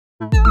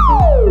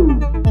Our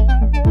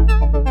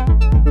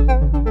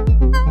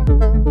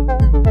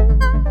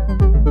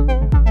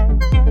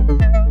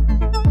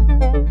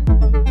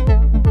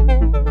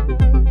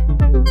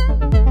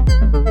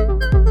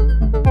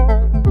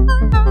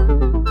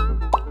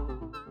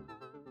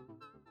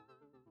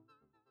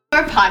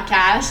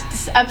podcast.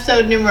 This is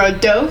episode numero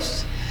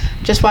dos.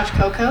 Just watched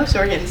Coco, so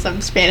we're getting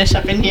some Spanish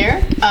up in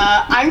here.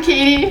 I'm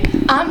Katie.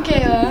 I'm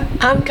Kayla.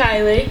 I'm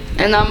Kylie.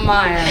 And I'm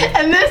Maya.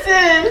 And this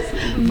is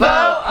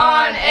Vote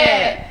on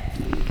It.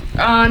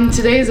 On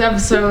today's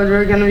episode,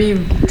 we're gonna be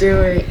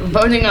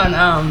voting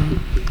on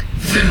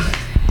food.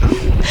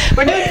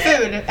 We're doing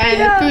food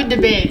and food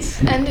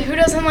debates. And who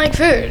doesn't like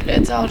food?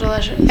 It's all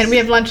delicious. And we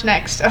have lunch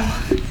next, so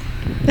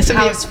this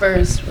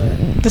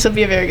will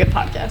be a very good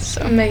podcast.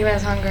 So I'm making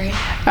us hungry.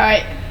 all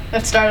right,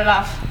 let's start it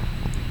off.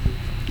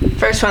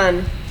 First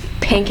one,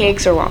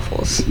 pancakes or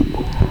waffles?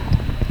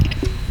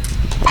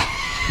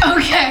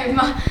 Okay,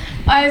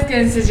 Maya's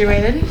getting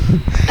situated.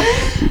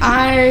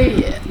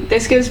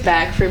 This goes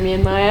back for me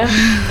and Maya.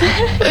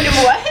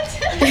 What?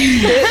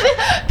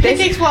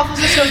 Pancakes, waffles,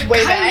 this goes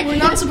way back. We're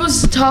not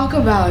supposed to talk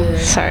about it.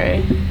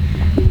 Sorry.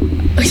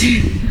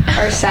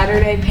 Our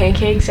Saturday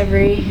pancakes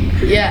every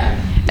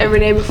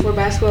day before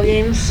basketball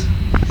games.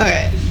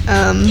 Okay.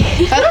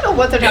 I don't know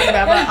what they're talking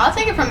about, but I'll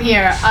take it from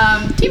here.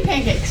 Team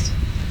pancakes.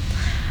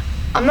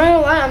 I'm not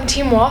gonna lie, I'm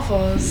team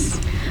waffles.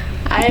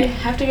 I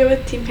have to go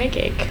with team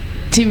pancake.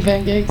 Team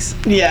pancakes.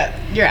 Yeah,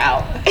 you're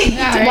out.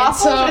 Alright,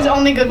 Waffles is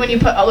only good when you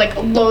put like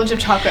loads of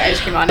chocolate ice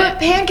cream on But it.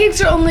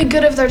 pancakes are only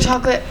good if they're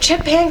chocolate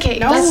chip pancakes.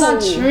 No. That's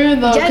not true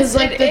though, Yes, because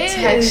like it the is.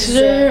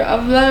 texture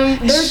of them,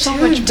 They're so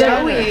much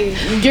doughy.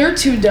 You're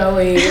too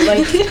doughy.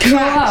 Like, grow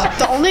up.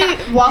 The only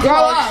waffle Grow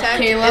I'll up,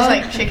 accept Kayla. is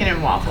like chicken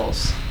and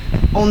waffles.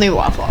 Only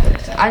waffle I'll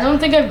accept. I don't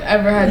think I've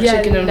ever had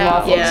chicken and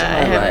waffles Yeah,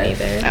 I in my haven't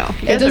life. either. No, you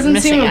It guys are doesn't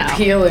missing seem out.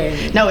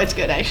 appealing. No, it's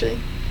good actually.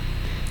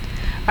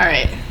 All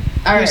right.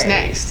 All Who's right.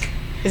 next?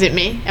 Is it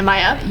me? Am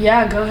I up?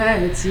 Yeah, go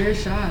ahead. It's your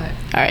shot.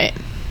 All right.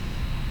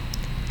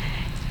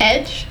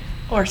 Edge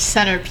or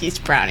centerpiece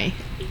brownie?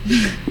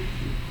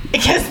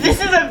 Because this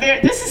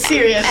is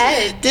serious.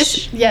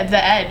 Edge.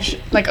 The edge,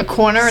 like a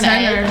corner and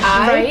Center. edge,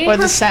 Right? or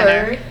the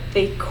center.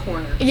 The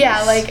corner.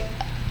 Yeah, like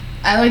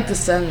I like the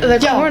center. the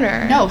Yo,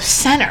 corner. No,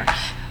 center.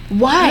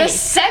 Why? The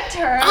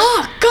center.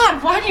 Oh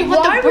God! Why do you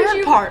want Why the would burnt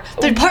you- part?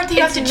 The part that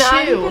you have to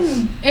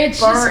chew. It's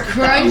burnt, just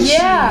crunchy.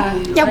 Yeah.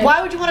 Yeah.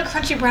 Why would you want a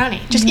crunchy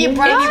brownie? Just eat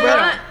brownie It's brittle.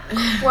 not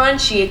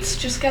crunchy. It's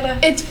just got a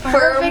It's firm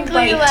perfectly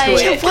bite like. to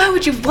Yeah, it. why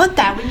would you want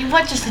that when you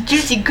want just the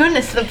juicy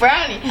goodness of the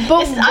brownie?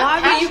 But I'm why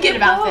would passionate You get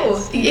about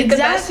both. this. You get the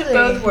best of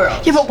Exactly. both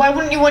worlds. Yeah, but why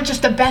wouldn't you want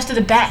just the best of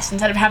the best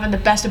instead of having the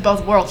best of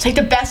both worlds? Take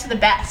the best of the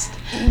best.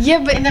 Yeah,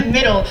 but In the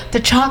middle, the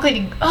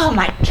chocolate. Oh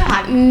my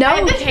God!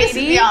 No, this pisses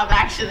Katie. me off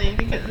actually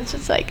because it's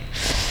just like,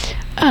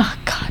 oh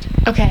God.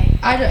 Okay,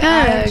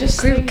 I just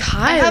agree with think. Kylie.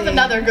 I have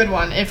another good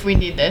one if we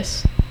need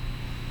this.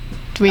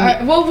 Do we need?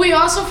 Alright, well, we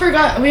also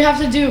forgot we have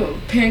to do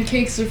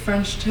pancakes or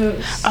French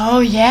toast Oh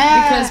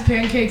yeah. because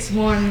pancakes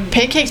won.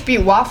 Pancakes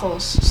beat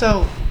waffles,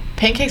 so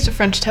pancakes or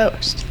French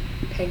toast.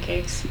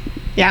 Pancakes.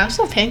 Yeah, I'm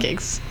still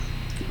pancakes.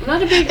 I'm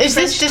not a big Is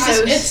French this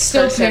toast It's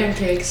still person.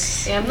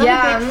 pancakes. Yeah, I'm not yeah, a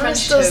I'm big gonna French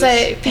still toast.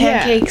 say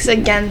pancakes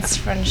against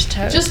French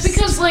toast. Just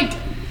because like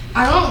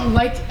I don't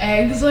like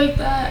eggs like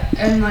that,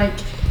 and like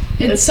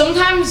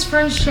sometimes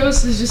French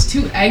toast is just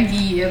too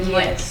eggy and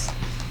like. Yes.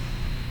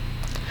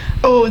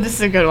 Oh, this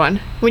is a good one.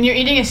 When you're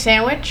eating a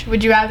sandwich,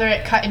 would you rather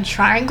it cut in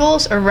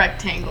triangles or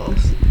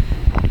rectangles?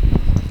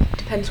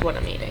 Depends what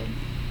I'm eating.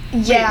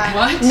 Yeah.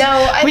 what?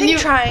 No, I think you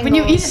triangles. when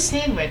you eat a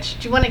sandwich,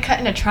 do you want it cut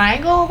in a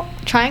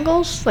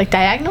triangles, like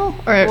diagonal,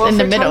 or Well, in if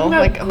the we're middle, talking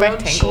like about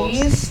grilled rectangles?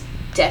 cheese,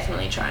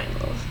 definitely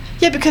triangles.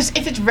 Yeah, because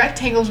if it's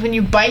rectangles, when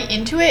you bite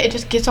into it, it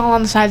just gets all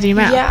on the sides of your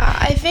mouth. Yeah,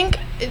 I think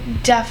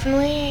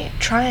definitely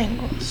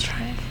triangles.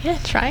 Yeah,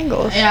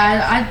 triangles.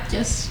 Yeah, I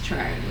guess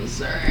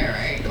triangles are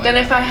alright. Then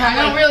if I have,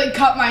 I don't like- really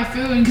cut my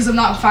food because I'm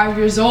not 5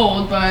 years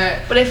old, but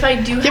But if I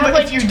do Yeah, have but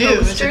like if you do,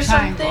 toast it's a or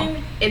triangle.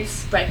 something,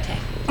 it's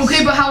rectangles.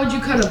 okay. But how would you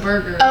cut a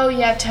burger? Oh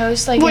yeah,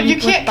 toast like. Well, you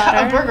with can't cut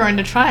a butter. burger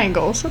into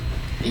triangles.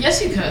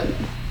 Yes, you could.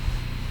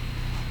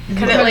 You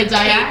Cut could it like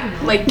diagonal.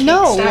 cake, like cake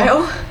No.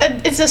 style.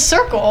 It's a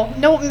circle.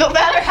 No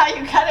matter how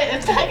you cut it,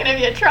 it's not going to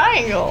be a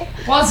triangle.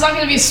 Well, it's not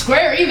gonna be a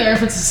square either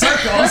if it's a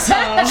circle. So.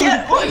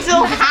 Yeah, well,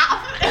 still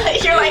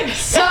half. You're like,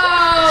 So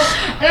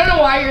I don't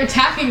know why you're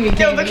attacking me.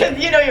 no, Katie.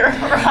 because you know you're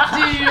wrong.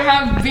 Do you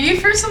have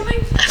beef or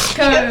something?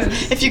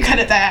 'Cause- If you cut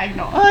it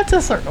diagonal, oh, it's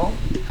a circle.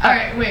 All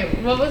right, wait.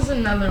 What was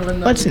another one?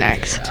 that What's we did?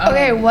 next?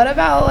 Okay, what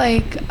about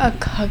like a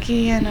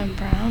cookie and a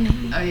brownie?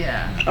 Oh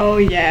yeah. Oh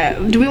yeah.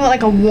 Do we want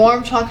like a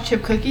warm chocolate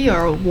chip cookie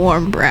or a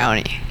warm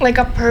brownie? Like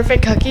a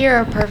perfect cookie or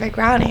a perfect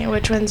brownie?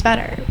 Which one's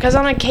better? Because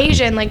on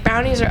occasion, like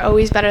brownies are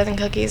always better than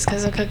cookies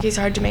because a cookie's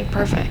hard to make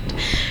perfect.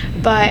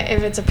 But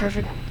if it's a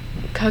perfect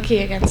cookie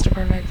against a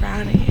perfect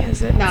brownie?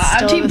 Is it No, I'm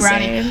still team the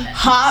brownie. same?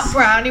 Hot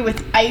brownie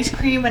with ice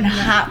cream and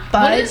hot What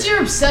fudge. is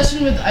your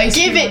obsession with ice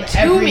Give cream it on to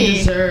every me.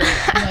 dessert?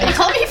 You Like,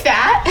 call me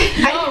fat?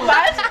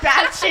 Why is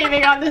fat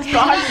shaming on this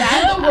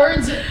podcast? the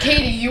words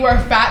 "Katie, you are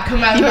fat"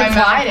 come out of You my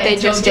implied mouth. it.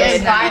 until Just just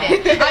did. now.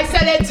 I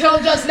said it till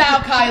just now,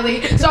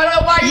 Kylie. So I don't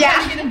know why you're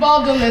trying to get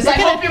involved in this. I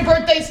hope your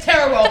birthday's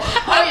terrible.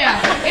 Oh yeah,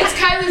 it's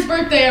Kylie's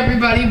birthday,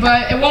 everybody,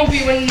 but it won't be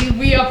when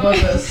we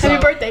upload this. So.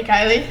 Happy birthday,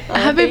 Kylie.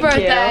 Happy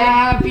birthday.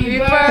 Happy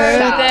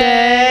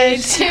birthday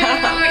to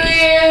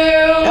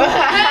you.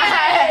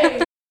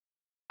 Hey.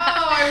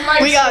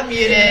 We got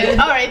muted.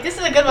 All right, this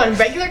is a good one.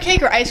 Regular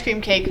cake or ice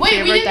cream cake for Wait,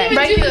 your we birthday?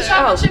 didn't even do the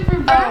chocolate chip for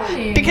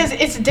brownie. Because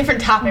it's a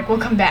different topic. We'll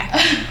come back.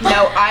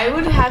 No, I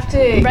would have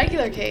to.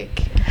 Regular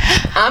cake.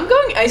 I'm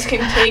going ice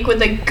cream cake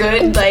with a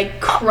good like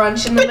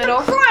crunch in the middle.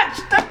 The crunch.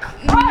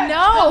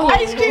 No.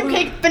 Ice cream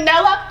cake,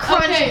 vanilla,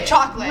 crunch, Okay,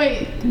 chocolate.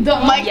 Wait, the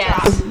Mic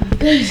Yes.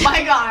 drop.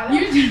 My God.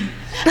 You,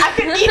 I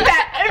could eat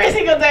that every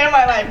single day of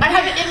my life. I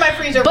have it in my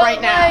freezer But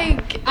right now.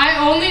 like,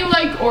 I only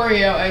like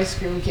Oreo ice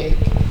cream cake.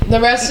 The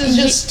rest is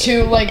just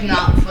too like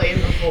not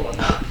flavorful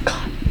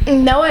enough.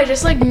 no, I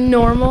just like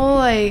normal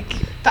like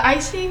The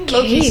icing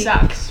low-key Cake.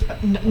 sucks.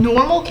 But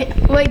normal cake.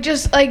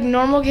 just like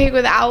normal cake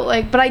without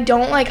like, but I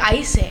don't like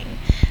icing.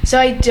 So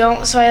I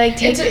like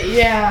take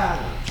Yeah.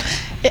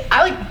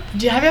 I like.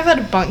 Have you ever had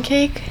a bundt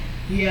cake?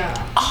 Yeah.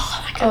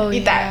 Oh, I could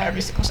eat that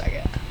every single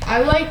second.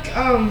 I like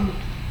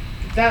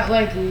that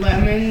like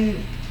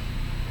lemon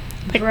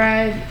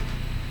bread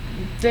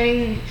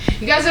thing.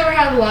 You guys ever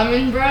had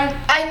lemon bread?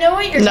 I know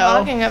what you're No.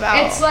 talking about.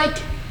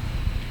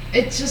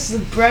 It's just the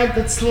bread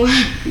that's lemon.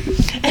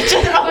 It's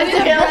just always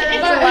But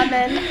it's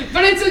lemon.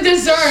 But it's a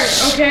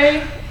dessert,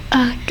 okay?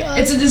 Oh God.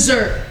 It's a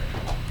dessert.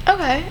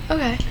 Okay. All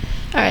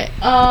right.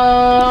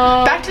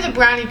 Back to the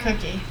brownie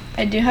cookie.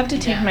 I do have to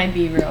take my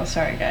B reel.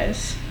 Sorry,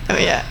 guys. Oh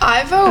yeah.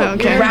 I vote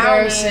Okay. brownie.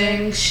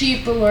 Embarrassing.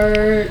 Sheep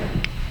alert.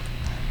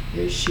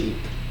 You're sheep.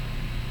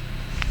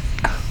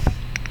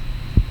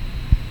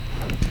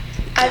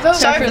 I vote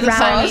Sorry for the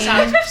brownie.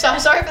 silence.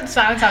 Sorry for the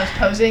silence I was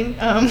posing.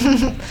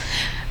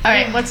 All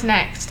right. What's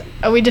next?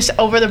 Are we just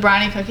over the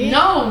brownie cookie?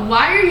 No,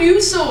 why are you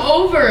so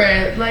over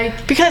it?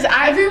 Like, Because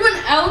everyone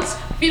else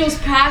feels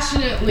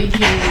passionately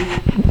here.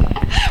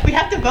 we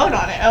have to vote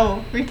on it.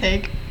 Oh,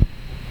 retake.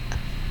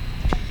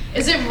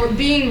 Is it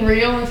being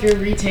real if you're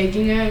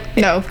retaking it?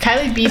 No,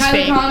 Kylie B's Kylie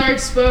fake. Connor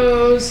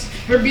exposed.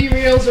 Her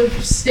B-reels are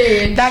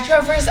staged. Back to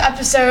our first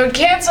episode.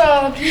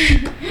 Canceled.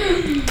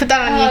 Put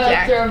that on Yeet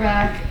Yak.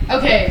 Throwback.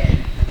 Okay,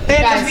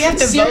 Yeah, 'cause guys, we have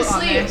to vote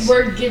on seriously, this.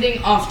 we're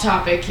getting off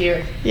topic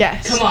here.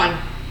 Yes. Come on.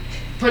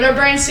 Put our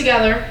brains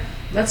together.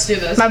 Let's do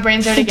this. My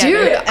brains are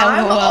together. Dude,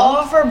 I'm LOL.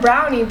 all for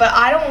brownie, but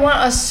I don't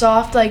want a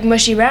soft, like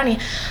mushy brownie.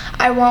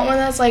 I want one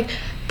that's like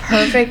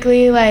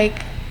perfectly like.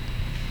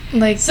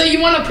 So you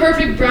want a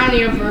perfect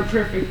brownie over a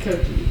perfect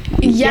cookie?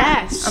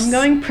 Yes. I'm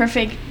going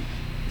perfect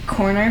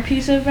corner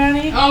piece of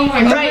brownie. Oh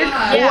my Right.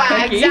 god. Yeah,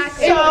 Cookies.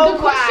 exactly. The So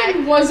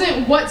question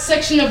wasn't what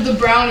section of the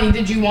brownie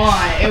did you want.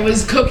 It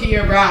was cookie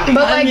or brownie.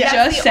 But I'm like that's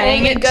just the saying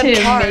only it good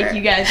to part. make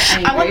you guys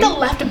angry. I want the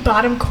left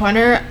bottom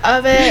corner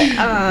of it.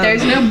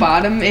 There's no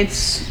bottom.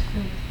 It's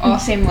all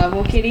same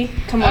level, Kitty.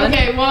 Come on.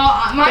 Okay,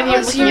 well, my Then you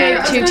vote's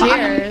have for Two a cookie.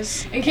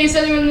 tiers. In case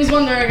anyone was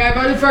wondering, I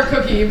voted for a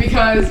cookie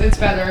because it's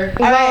better.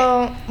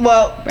 Well,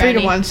 Well, 3 to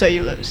Brownie. 1, so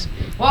you lose.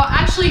 Well,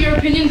 actually, your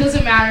opinion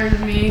doesn't matter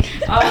to me.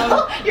 You're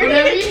gonna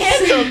whatever get you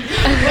canceled.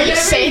 say- Are you whatever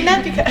saying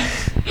that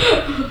because?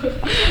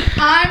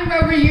 I'm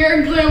rubber,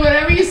 you're glue.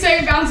 Whatever you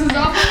say bounces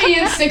off of me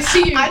and sticks to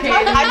you, I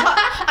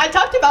Katie.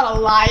 talked about a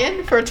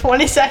lion for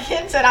 20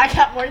 seconds and I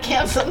got more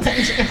canceled than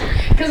you.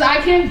 Because I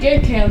can't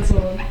get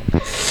canceled.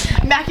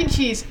 Mac and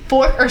cheese,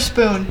 fork or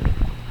spoon?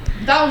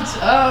 That was,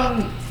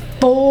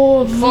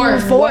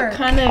 fork. What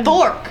kind of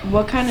Fork.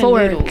 What kind of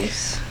Fork.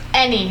 noodles?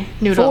 Any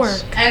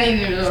noodles. Fork.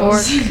 any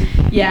noodles.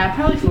 Yeah,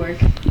 probably fork.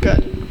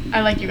 Good.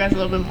 I like you guys a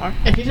little bit more.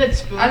 If you said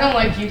spoon. I don't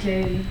like you,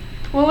 Katie.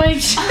 Well, like,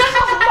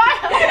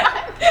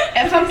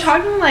 if I'm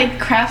talking like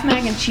Kraft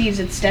mac and cheese,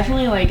 it's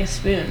definitely like a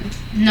spoon.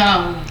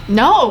 No.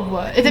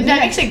 No. That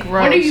makes it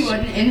gross. What are you,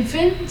 an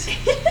infant?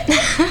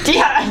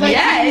 Yeah. Like,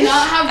 Yes. do you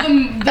not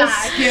have the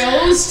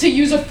skills to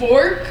use a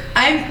fork?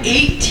 I'm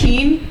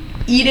 18,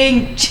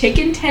 eating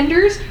chicken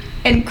tenders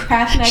and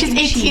Kraft mac She's and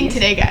 18 cheese.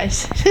 today,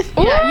 guys.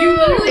 Yeah, you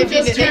literally if you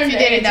just turned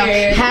didn't know.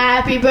 18.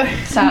 Happy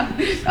birthday. Stop.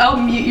 I'll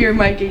mute your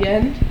mic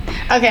again.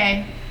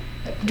 Okay.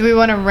 Do we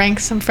want to rank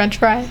some French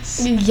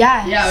fries?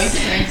 Yes. Yeah, we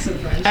can make some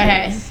French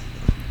Okay. fries.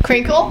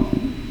 Crinkle,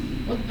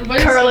 What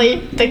is- curly,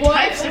 the What,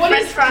 types of what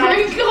French is fries.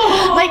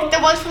 crinkle? Like the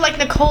ones from like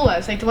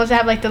Nicola's, like the ones that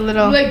have like the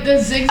little. Like the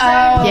zigzag?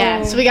 Oh.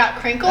 Yeah. So we got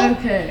crinkle,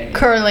 Okay.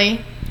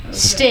 curly,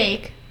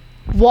 steak,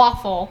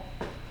 waffle,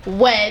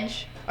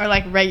 wedge, or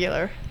like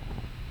regular.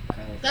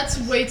 That's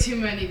way too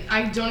many.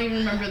 I don't even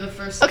remember the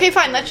first. Okay,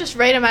 fine. Let's just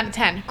rate them out of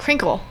 10.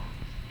 Crinkle.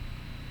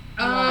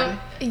 Yeah, I'm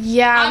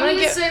I'm gonna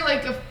get. say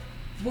like a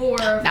 4 or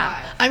 5. Nah,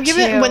 I'm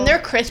giving Two. when they're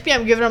crispy.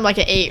 I'm giving them like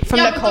an 8 from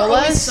yeah, but they're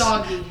always Nicola's.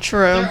 soggy. True.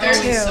 They're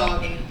always Two.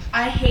 soggy.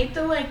 I hate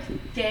the like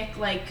thick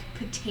like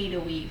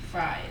potato-y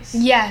fries.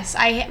 Yes,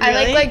 I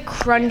Really? like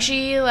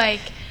crunchy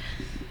like.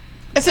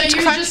 If So it's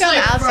you crunchy just on the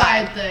like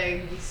outside. fried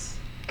things.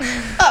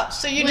 Oh,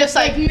 so you just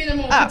like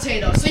minimal oh.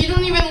 potato. So you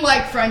don't even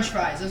like French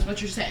fries, is what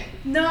you're saying.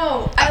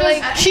 No, I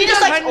like- She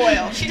just likes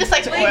oil. She just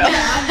likes oil.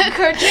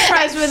 Crunchy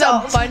fries with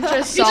salt. a bunch of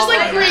You salt. just like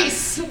on them.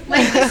 grease.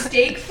 like the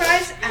steak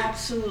fries.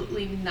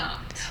 Absolutely not.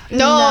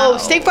 No, No.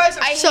 steak fries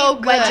are I so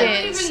hate good. I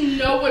wedges. don't even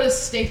know what a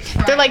steak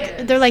fry They're is.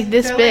 like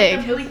this They're like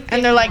big, the really thick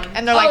and they're like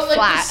ones. like the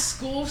flat.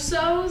 school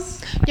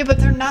cells. Yeah, but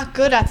they're not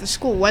good at the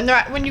school. When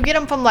you get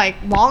them from like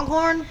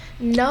Longhorn.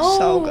 No,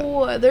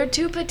 So they're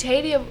too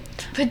potatoey.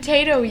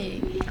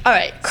 All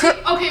right.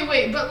 Okay,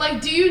 wait, but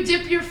like, do you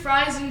dip your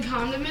fries in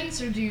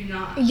condiments or do you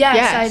not?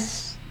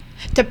 Yes,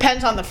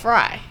 Depends on the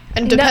fry,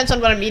 and depends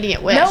on what I'm eating it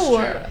I with.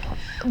 no,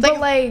 but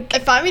like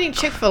If I'm eating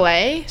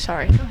Chick-fil-A,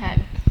 sorry, go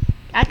ahead.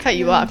 I'd cut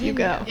you off. You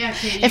go. Yeah,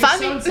 Katie. If you're I'm,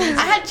 so I insensitive.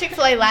 had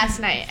Chick-fil-A last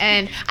night,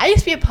 and I used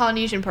to be a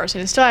Polynesian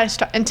person until I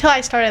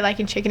started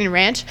liking chicken and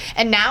ranch,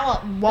 and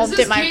now I won't Is dip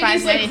this my fries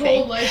Katie's, in like, anything.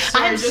 whole life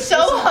story I'm just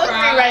so for some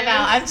hungry right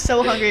now. fries? I'm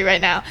so hungry right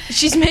now.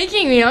 she's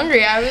making me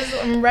hungry.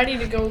 I'm ready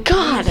to go.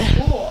 God. to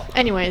school.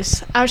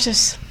 Anyways, I was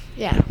just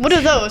What are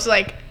those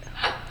like?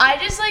 I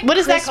just like. What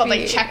is that called?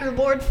 Like crispy.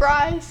 checkerboard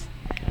fries?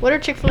 What are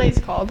Chick-fil-A's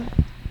called?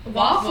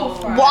 Waffle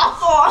fries.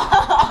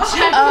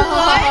 Waffle.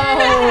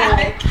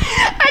 Oh.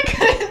 I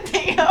couldn't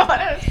think of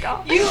what it was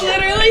called. You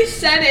literally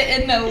said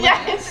it in the list.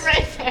 Yeah, it's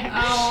right there.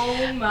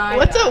 Oh my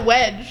What's God. a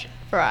wedge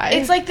fry?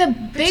 It's like the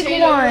big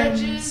Potato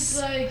ones. wedges,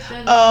 like,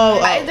 that Oh,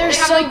 like, oh, they're they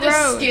have so like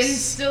gross. the skin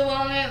still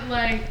on it,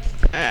 like.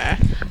 Uh, I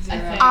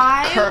think.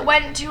 I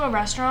went to a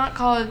restaurant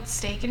called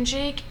Steak and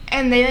Shake,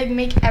 and they like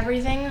make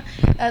everything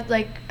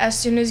like as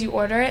soon as you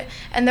order it,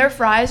 and their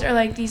fries are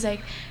like these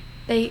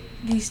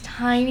these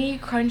tiny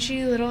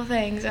crunchy little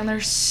things, and they're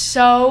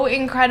so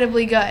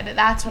incredibly good.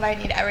 That's what I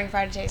need every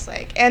fry to taste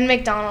like. And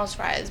McDonald's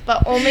fries,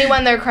 but only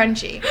when they're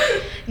crunchy,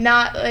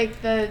 not like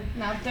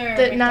Not their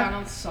The- not-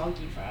 McDonald's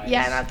soggy fries.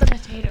 not the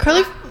potato.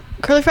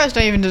 curly fries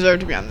don't even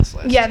deserve to be on this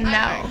list. Yeah, There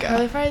no. you go.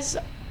 Curly fries.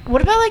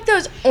 What about like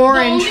those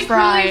orange the only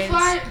fries?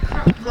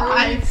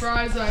 curly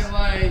fries I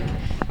like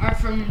are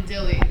from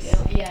Dilly's.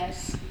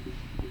 Yes.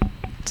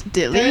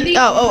 Dilly? They're the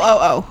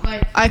Oh.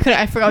 Like,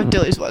 I forgot what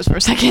Dilly's was for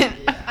a second.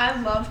 I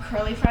love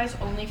curly fries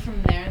only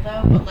from there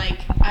though, but like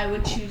I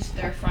would choose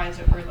their fries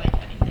over like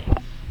anything.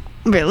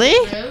 Really?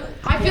 really?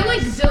 I feel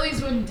like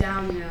Dilly's went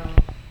down now.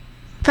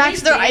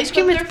 Facts, their ice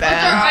cream is But their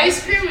bad.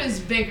 ice cream is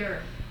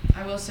bigger.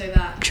 I will say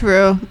that.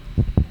 True.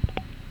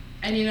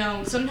 And you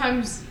know,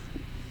 sometimes.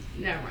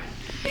 Never mind.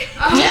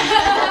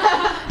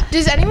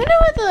 Does anyone know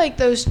what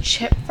those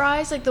chip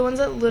fries, like the ones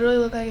that literally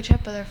look like a chip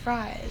but they're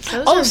fries?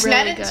 Those Oh, are really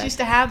Sneddons good. used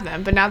to have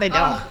them, but now they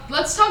don't.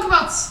 Let's talk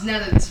about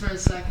Sneddons for a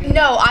second.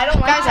 No, I don't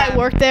like Guys, I them.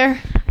 work there.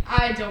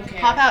 I don't care.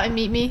 Pop out and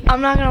meet me.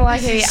 I'm not gonna lie,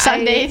 Katie.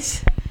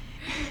 Sundays.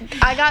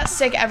 I got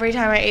sick every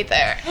time I ate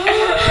there.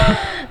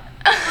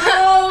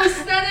 Oh,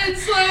 Sneddon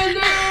slander!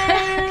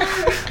 I'm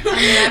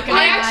not gonna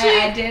I lie,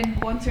 actually- I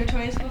did once or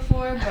twice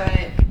before, but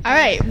All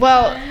right.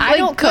 Well, I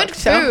don't good cook,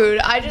 so food.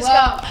 I just Well,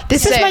 got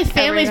this is sick my every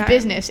family's time.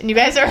 business, and you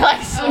guys are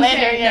like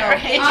slandering it, no, right?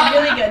 it's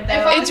really good though.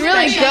 if I It's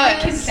really Especially good.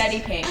 the confetti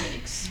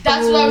pancakes.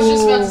 That's what I was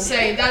just about to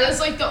say. That is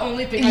like the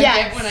only thing I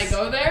Yes. get when I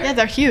go there. Yeah,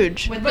 they're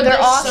huge. With But the, they're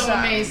so awesome.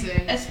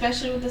 amazing.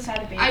 especially with the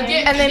side of bacon. I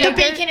get And they yeah, make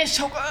their, Bacon is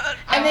so good.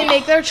 and they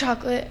make their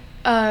chocolate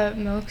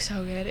milk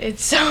so good.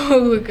 It's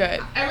so good.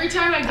 every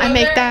time I go I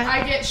make there, that.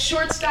 I get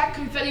short stack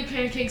confetti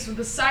pancakes with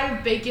a side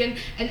of bacon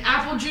and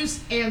apple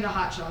juice and a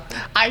hot chocolate.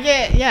 I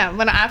get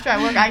after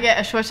I work, I get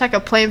a short stack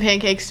of plain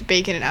pancakes,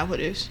 bacon, and apple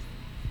juice.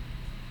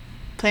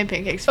 Plain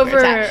pancakes. Over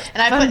and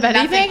I put Funbetti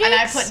nothing. And I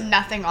pancakes? put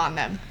nothing on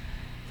them.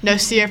 No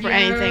syrup or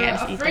anything. I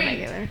just You're a eat them freak.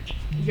 regular.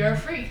 You're a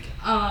freak.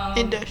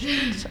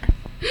 Sorry.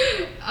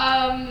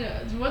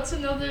 What's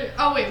another?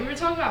 Oh wait, we were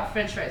talking about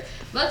French fries.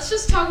 Let's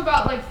just talk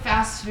about like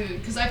fast food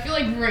because I feel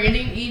like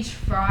rating each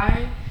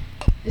fry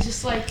is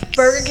just like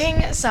Burger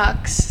King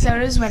sucks. So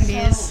does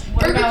Wendy's.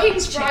 What Burger about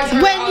King's fries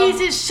are, Wendy's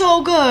is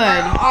so good.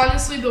 are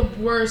honestly the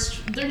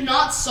worst. They're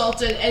not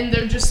salted and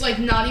they're just like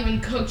not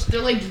even cooked. They're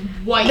like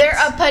white. They're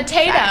a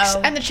potato. Facts.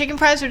 And the chicken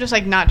fries are just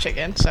like not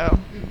chicken. So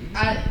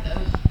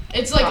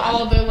it's like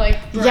all the like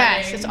breading.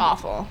 yes, it's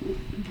awful.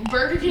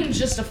 Burger King's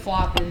just a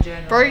flop in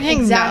general. Burger King,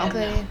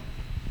 Exactly.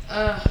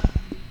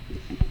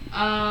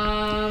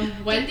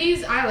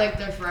 Wendy's, I like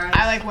their fries.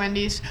 no. I like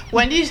Wendy's.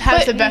 Wendy's has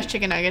But- the best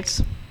chicken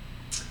nuggets.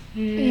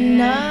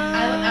 No.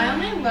 I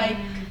only like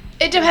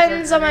It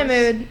depends on my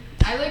mood.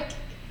 I like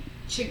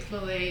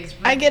Chick-fil-A's.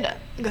 but- I get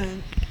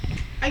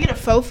a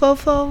faux.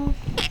 That's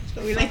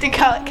what we like to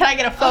call it. Can I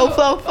get a faux?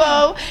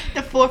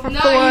 The 4 for No,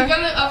 4. you're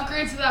gonna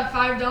upgrade to that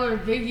 $5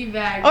 biggie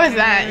bag. Oh, is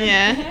that?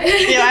 Yeah.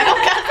 Yeah, I don't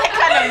got that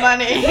kind of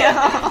money.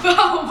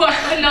 Oh, what?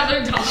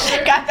 Another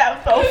 $1? Got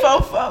that faux.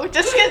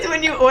 Just because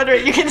when you order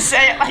it, you can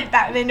say it like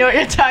that, and they know what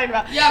you're talking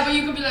about. Yeah, but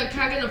you could be like,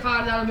 can I get a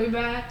 $5 big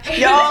bag?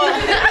 Yo,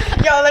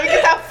 let me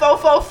get that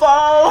faux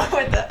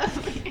with the.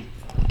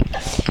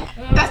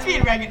 That's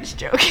being Reagan's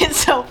joke. It's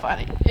so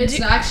funny. It's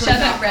actually Shut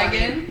not up, funny.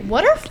 Reagan.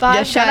 What are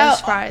Five shout Guys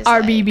out fries?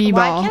 RBB like?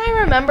 ball. Why can't I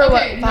remember Okay,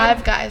 what no-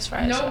 Five Guys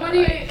fries Nobody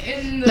are?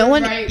 in the No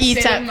one right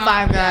eats state at of Five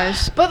mind-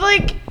 Guys. But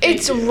like,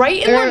 it's do.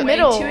 right in They're the way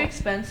middle. too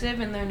expensive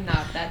and they're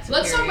not that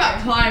superior. Let's talk about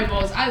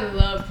Pliables. I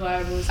love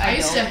Pliables. I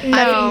used to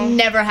No. I've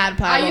never had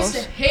I used to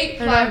Pliables. hate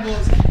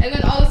Pliables, and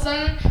then all of a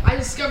sudden I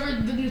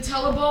discovered the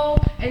Nutella bowl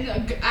and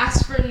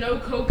asked for no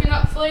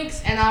coconut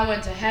flakes, and I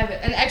went to heaven.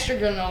 And extra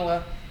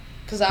granola,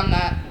 cause I'm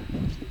not.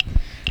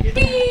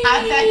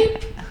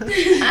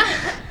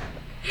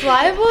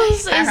 Pliables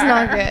is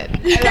not good.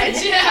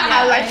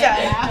 I like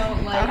that.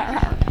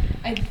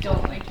 I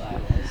don't like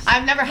Pliables.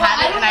 I've never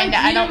had it, and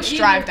I don't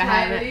strive to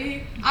have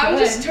it. I'm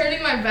just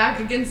turning my back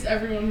against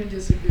everyone who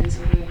disagrees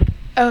with me,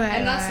 Okay.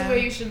 and that's the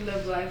way you should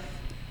live life.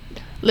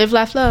 Live,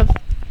 laugh, love.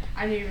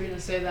 I knew you were gonna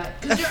say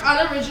that, cause you're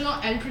unoriginal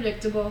and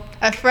predictable.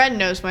 A friend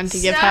knows when to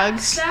give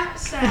hugs.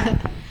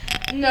 Snap.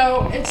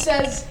 No, it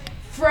says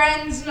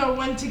friends know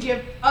when to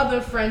give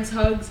other friends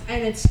hugs,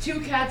 and it's two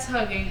cats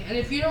hugging. And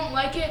if you don't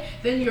like it,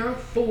 then you're a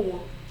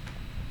fool.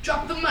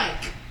 Drop the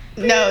mic.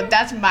 No,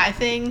 that's my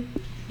thing.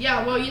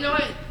 Yeah, well, you know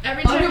what?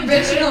 Every time you do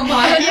Unoriginal it,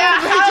 mind. Yeah,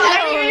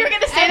 I knew you were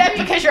gonna say that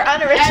because you're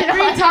unoriginal.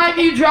 every time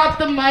you drop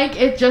the mic,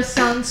 it just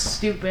sounds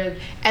stupid.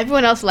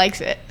 Everyone else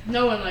likes it.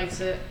 No one likes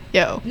it.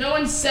 Yo. No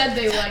one said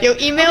they liked Yo,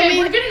 it. email okay, me.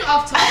 we're getting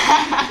off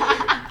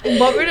topic.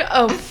 What were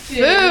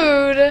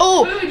food?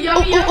 Oh, Food,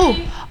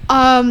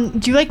 yummy.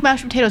 do you like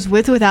mashed potatoes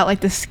with or without like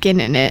the skin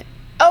in it?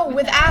 Oh,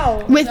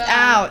 without.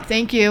 Without.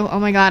 Thank you. Oh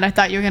my god, I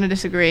thought you were gonna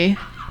disagree.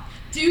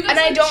 Do you guys And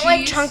I like don't like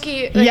cheese?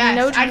 chunky. Like, Yes,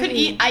 no I could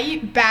chunky. I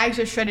eat bags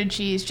of shredded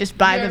cheese just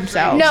by You're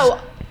themselves. No,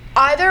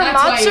 either That's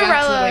why you act the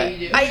mozzarella. way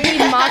you do. I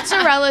eat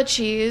mozzarella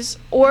cheese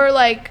or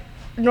like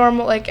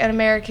normal like an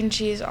American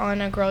cheese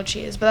on a grilled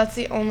cheese, but that's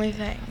the only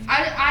thing.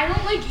 I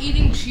don't like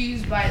eating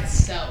cheese by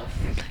itself.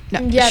 No,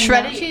 Yeah,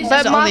 shredded no. cheese But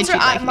is the only cheese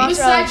I can eat.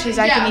 mozzarella cheese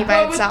I can eat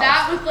by but itself. with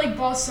that, with like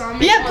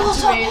balsamic Yeah, on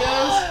balsam-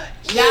 tomatoes,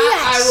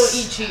 that I will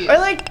eat cheese. Or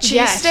like cheese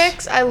Yes.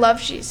 sticks. I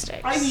love cheese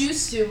sticks. I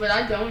used to, but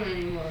I don't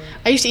anymore.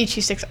 I used to eat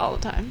cheese sticks all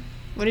the time.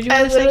 What did you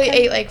I want to say? literally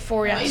Ken? ate like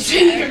 4 I used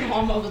yesterday. to eat your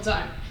mom all the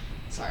time.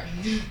 Sorry.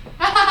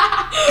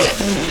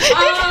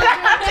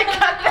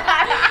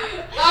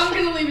 I'm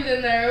gonna leave it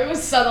in there. It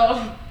was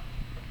subtle.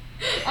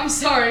 I'm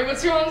sorry.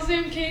 What's your mom's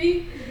name,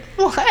 Katie?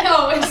 What?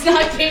 No, it's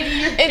not Katie.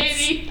 You're It's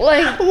Katie.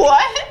 like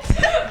What?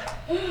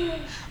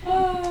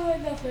 Oh,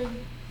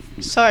 nothing.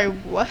 Sorry,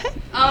 what?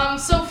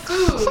 So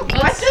food.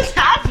 What Let's, just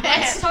happened?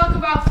 let's talk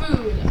about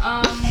food.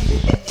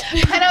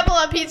 Pineapple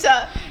on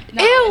pizza.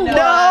 No, ew. no,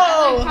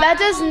 I like That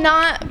does pineapple.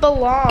 not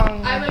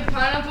belong. I like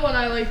pineapple and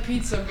I like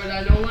pizza, but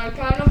I don't like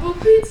pineapple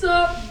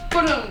pizza.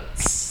 Ba-dum.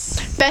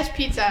 Best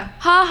pizza.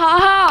 Ha ha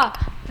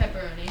ha.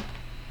 Pepperoni.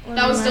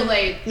 That was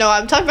delayed. No,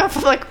 I'm talking about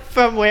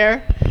from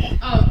where?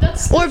 Oh,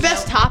 that's Or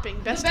best topping.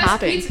 the Best best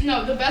topping. pizza.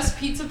 No, the best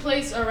pizza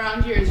place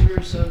around here is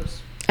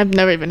Russo's. I've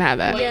never even had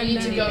that. Well, you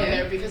need to me go neither.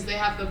 there because they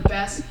have the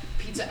best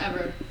pizza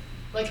ever.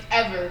 Like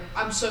ever.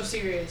 I'm so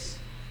serious.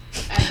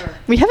 Ever.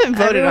 We haven't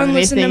voted Everyone on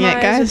listen anything to yet,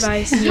 my guys.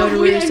 advice and No, go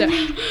to we Russo.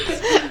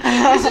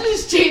 should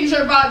just change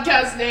our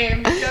podcast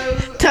name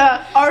because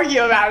To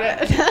argue about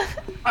it.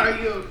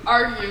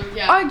 argue,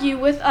 yeah. Argue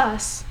with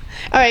us.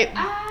 All right.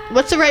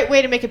 What's the right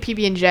way to make a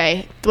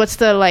PB&J? What's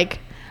the like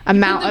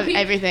amount Put of the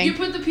everything? You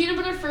put the peanut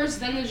butter first,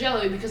 then the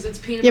jelly because it's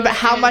peanut Yeah, butter. but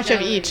how and much of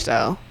jelly. each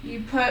though?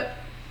 You put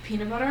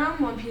peanut butter on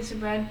one piece of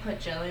bread, put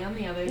jelly on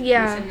the other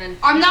Yeah. piece, and then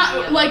I'm the not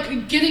other.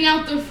 like getting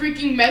out the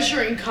freaking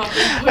measuring cup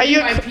and Are putting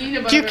you? my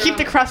peanut butter Do you keep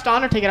the on. crust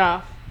on or take it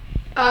off?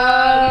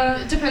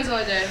 It depends on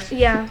the day.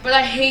 Yeah. But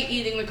I hate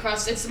eating the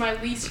crust. It's my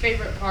least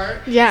favorite part.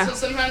 Yeah. So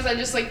sometimes I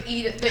just like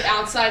eat the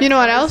outside. You know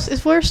what first. else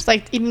is worse?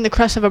 Like eating the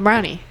crust of a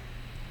brownie.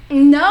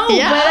 No,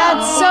 Yeah. but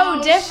that's so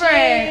Oh, different.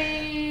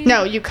 shade.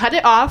 No, you cut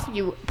it off.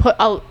 You put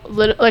a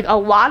little, like a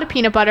lot of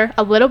peanut butter,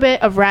 a little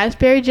bit of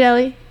raspberry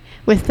jelly,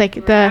 with like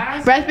the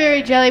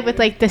raspberry jelly with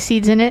like the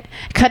seeds in it.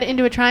 Cut it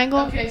into a triangle.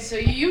 Okay, so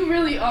you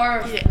really are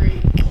a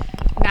freak.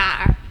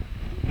 Nah,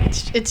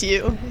 it's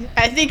you.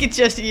 I think it's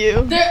just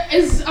you. There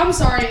is. I'm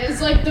sorry.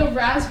 Is like the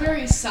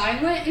raspberry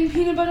silent in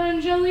peanut butter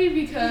and jelly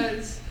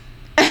because.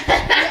 I'm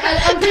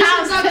pretty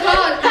sure it's not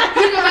called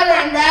peanut butter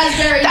and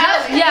raspberry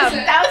jelly. yeah, is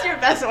it? That was your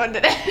best one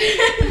today.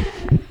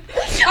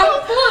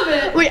 I'm full of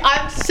it. Wait,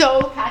 I'm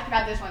so passionate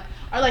about this one.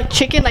 Are like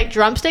chicken like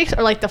drumsticks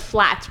or like the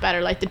flats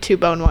better, like the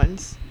 2-bone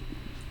ones?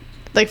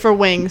 Like for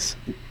wings.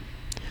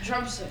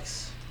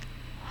 Drumsticks.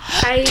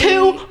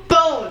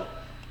 2-bone.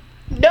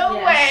 No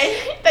Yes.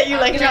 way that you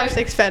like gonna-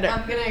 drumsticks better.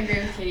 I'm gonna agree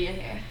with Katie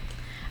here.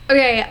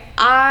 Okay, There's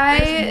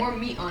I more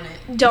meat on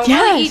it. don't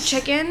really eat Yes.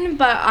 chicken,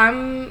 but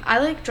I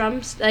like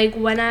drums. Like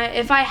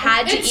if I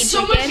had to It's eat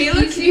so much chicken,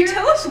 Kayla, Can you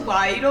tell us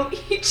why you don't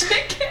eat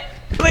chicken?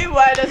 Wait,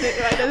 why doesn't I'm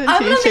she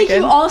gonna eat make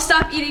chicken? you all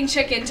stop eating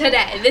chicken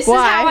today. This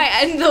Why? is how I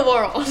end the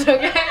world.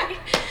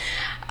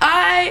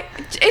 Okay.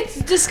 It's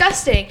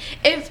disgusting.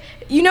 If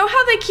you know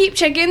how they keep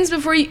chickens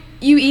before you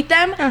eat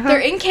them, they're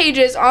in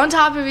cages on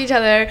top of each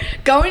other,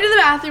 going to the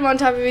bathroom on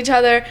top of each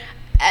other,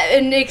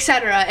 and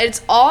etc.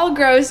 It's all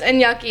gross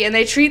and yucky, and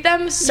they treat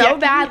them so Yucky.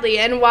 badly.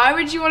 And why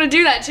would you want to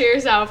do that to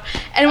yourself?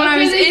 And when I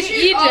was in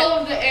Egypt, all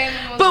of the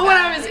animals but when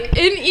I was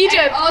badly. in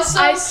Egypt, And also-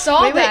 I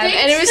saw them,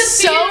 and it was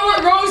Thanks to so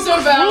Theodore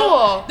Roosevelt,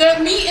 cruel.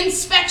 the Meat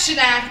Inspection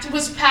Act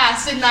was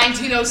passed in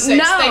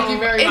 1906. No, Thank you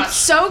very much. it's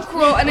so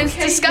cruel, and it's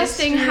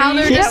disgusting how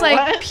they're Yeah, just like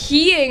what?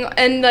 peeing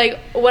and like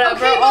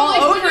whatever Okay, but, all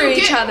like, over when you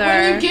each get, other.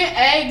 When you get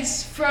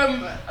eggs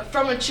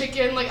from a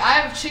chicken, like I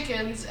have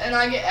chickens and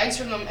I get eggs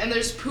from them, and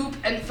there's poop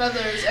and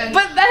feathers and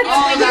But that's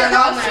all You're that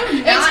on also there.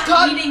 It's not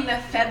called eating the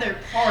feather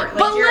part.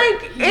 But, you're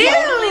like,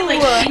 totally,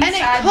 ew. like, And it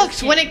inside the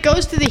cooks. When it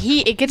goes through the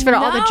heat, it gets rid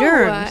of all the No.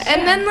 germs.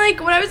 And then like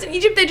when I was in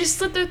Egypt, they just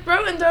slit their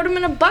throat and throw them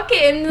in a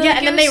bucket, and like, Yeah,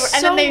 and then they're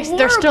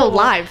still horrible.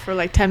 alive for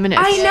like 10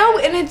 minutes. I know,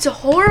 and it's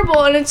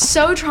horrible, and it's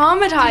so Did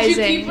traumatizing. you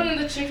keep one of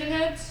the chicken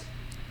heads?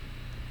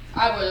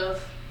 I would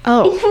have.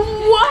 Oh.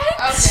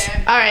 What?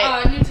 Okay. All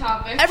right. New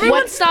topic.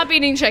 Everyone stop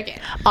eating chicken.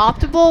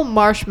 Optimal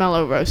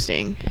marshmallow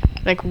roasting.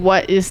 Like,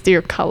 what is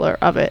your color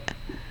of it?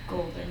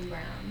 golden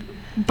brown.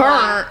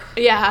 Burnt.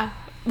 Yeah.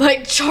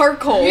 Like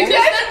charcoal. You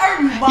guys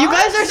are You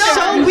guys are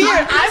so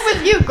weird. I'm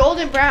with you,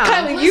 golden brown.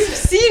 Kylie, you've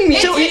seen me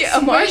So eat it's a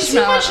way too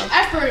marshmallow. much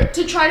effort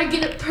to try to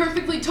get it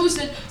perfectly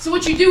toasted. So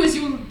what you do is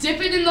you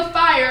dip it in the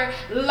fire,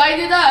 light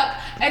it up,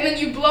 and then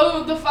you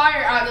blow the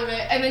fire out of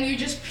it, and then you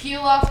just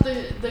peel off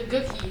the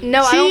gookie.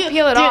 No, I don't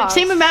peel it dude, off.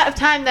 Same amount of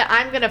time that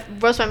I'm gonna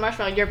roast my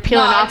marshmallow, you're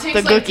peeling No, it off takes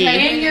the like cookie. 10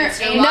 And minutes.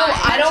 your- You're No, lying.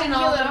 I don't You're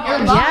peel it off. You're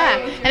Yeah,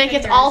 lying. and it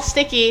gets all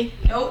sticky.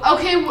 Nope.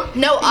 Okay.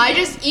 No, I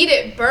just eat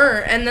it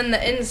burnt and then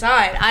the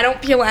inside. I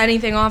don't peel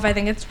anything off. I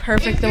think it's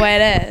perfect the way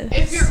it is.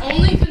 If your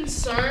only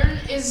concern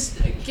is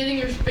getting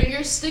your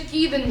fingers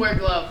sticky, then wear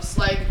gloves.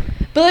 Like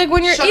But like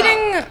when you're Shut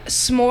eating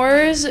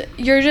s'mores,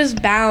 you're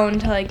just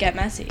bound to like get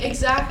messy.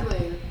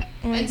 exactly.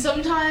 And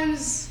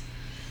sometimes.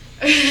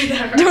 Don't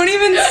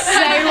even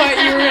say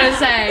what you were gonna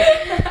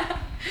say.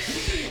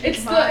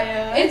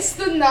 It's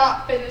the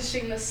not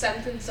finishing the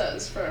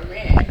sentences for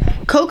me.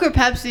 Coke or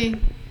Pepsi?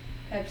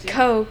 Pepsi.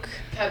 Coke.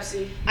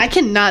 Pepsi. I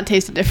cannot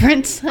taste the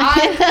difference.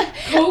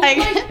 Coke,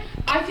 Like,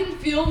 I can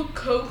feel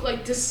Coke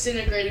like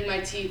disintegrating my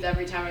teeth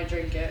every time I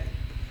drink it.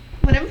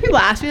 whenever people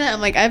ask me that,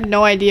 I'm like, I have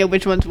no idea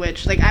which one's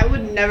which. Like, I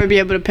would never be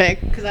able to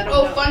pick because I don't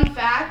know. Fun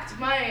fact: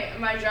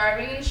 my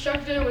driving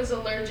instructor was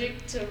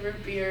allergic to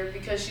root beer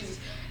because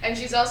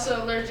she's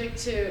also allergic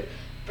to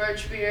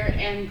birch beer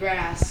and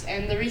grass.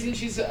 And the reason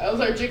she's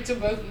allergic to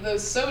both of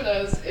those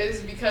sodas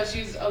is because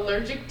she's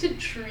allergic to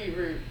tree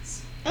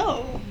roots.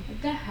 Oh.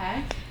 What the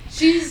heck?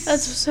 She's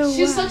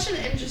She's such an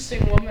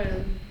interesting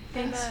woman.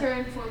 Thanks for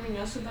informing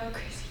us about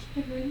Crazy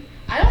Cameron.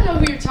 I don't know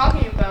who you're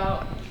talking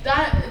about.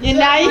 Yeah, now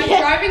my you-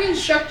 driving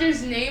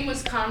instructor's name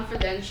was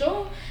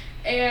confidential,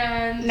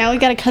 and Now we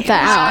gotta cut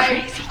that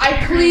out.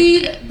 I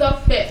plead the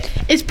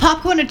fifth. Is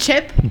popcorn a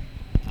chip?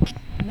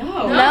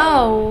 No.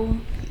 No.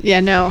 Yeah,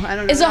 no, I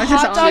don't know. Is a It's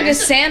just hot on dog there. a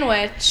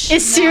sandwich?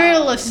 Is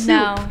cereal a soup?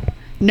 No.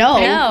 No.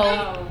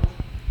 No.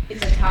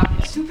 It's a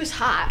topping. Soup is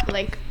hot.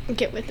 Like,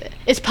 get with it.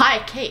 Is pie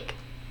a cake?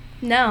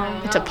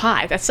 No. It's a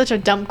pie. That's such a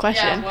dumb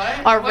question.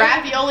 what? Are What?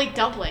 ravioli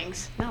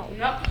dumplings? No.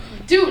 No,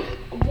 dude,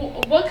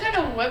 what kind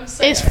of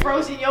website? Is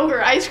frozen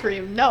yogurt ice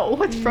cream? No.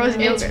 What's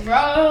frozen It's yogurt?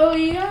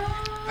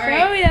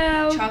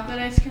 Froyo. Chocolate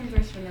ice cream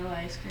versus vanilla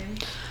ice cream.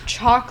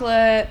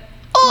 Chocolate.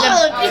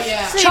 Oh,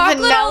 yeah. Say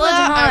Chocolate all the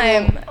I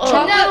will- time. Oh.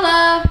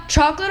 Vanilla.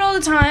 Chocolate all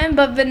the time,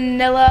 but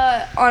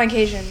vanilla on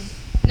occasion.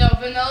 No,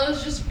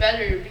 vanilla's just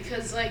better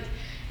because like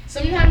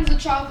sometimes the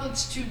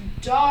chocolate's too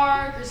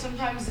dark or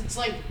sometimes it's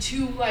like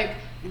too like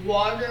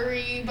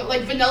watery. But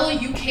like vanilla,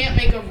 you can't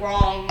make a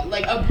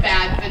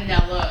bad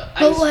vanilla ice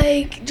But cream.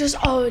 like just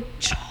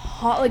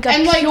like a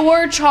And, like,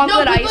 pure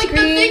chocolate no, but ice like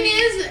cream. the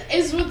thing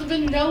is with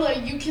vanilla,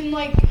 you can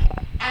like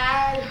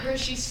add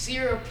Hershey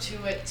syrup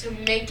to it to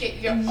make it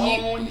your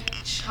own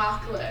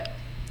chocolate.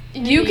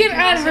 you can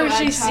add also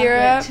Hershey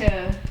chocolate syrup,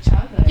 to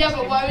chocolate. Yeah,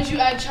 but why would you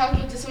add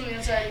chocolate to something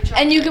that's already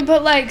chocolate? and you can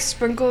put like Double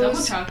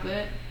sprinkles.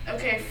 chocolate.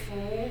 Okay,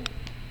 fool.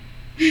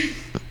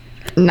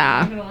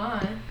 Nah. Not gonna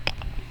lie.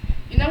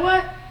 You know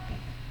what?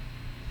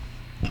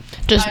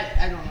 Just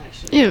I don't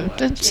actually. ew. know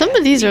what. Some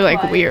of these are like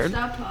Quiet. weird.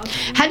 Stop talking.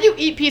 How do you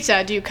eat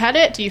pizza? Do you cut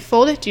it? Do you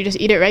fold it? Do you just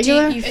eat it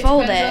regular? You It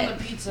fold depends it. on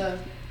the pizza.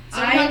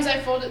 Sometimes I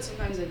fold it,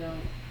 sometimes I don't.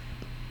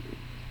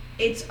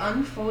 It's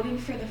unfolding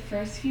for the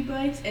first few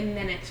bites and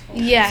then it's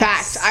folded. Yes.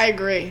 Facts. I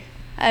agree.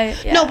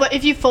 Yeah. No, but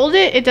if you fold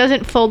it, it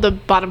doesn't fold the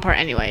bottom part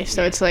anyway.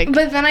 So it's like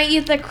But then I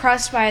eat the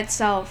crust by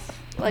itself.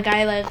 Like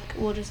I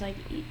will just like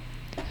eat.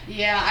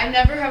 Yeah, I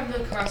never have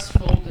the crust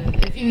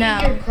folded. If you No.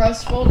 eat your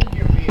crust folded,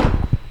 you're weird.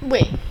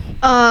 wait.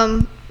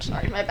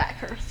 Sorry, my back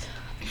hurts.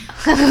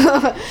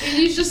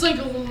 He's just like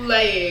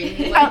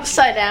laying. Like,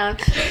 Upside down.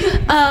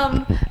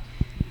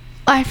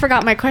 I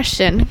forgot my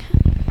question.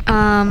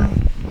 Oh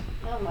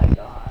my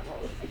god,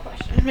 what was the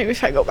question? Maybe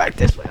if I go back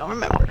this way, I'll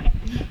remember.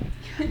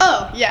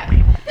 Oh, yeah.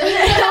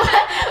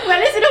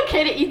 When is it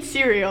okay to eat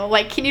cereal?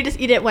 Like, can you just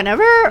eat it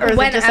whenever? Or is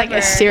it just like a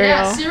Whenever. cereal?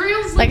 yeah,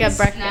 cereal's Like like, a a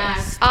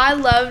breakfast. snack. I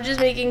love just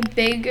making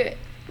big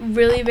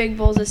really big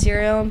bowls of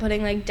cereal and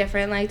putting like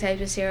different like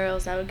types of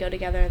cereals that would go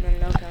together and then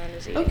milk and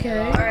just eating it. Okay.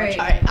 All right.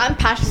 Alright, I'm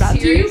passionate about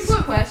this. Serious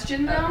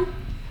question though.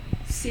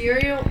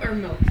 Cereal or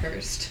milk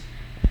first?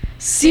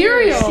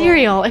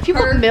 Cereal. If you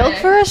put milk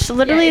Perfect. first,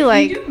 literally Yeah, if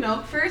like you do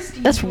milk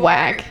first, that's you are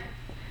whack.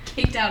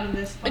 Kicked out of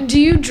this one. Do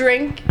you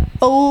drink?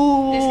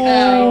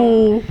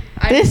 Oh,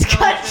 this I'm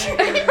not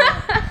country.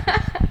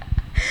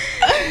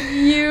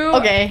 You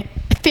Okay,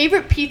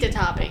 favorite pizza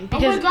topping Oh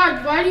because my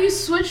god, why do you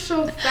switch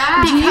so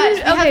fast? Do you, Because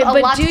we have okay, a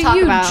but lot do to talk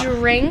you about.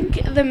 drink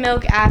the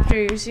milk after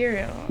your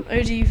cereal,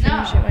 or do you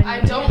finish No, it when you I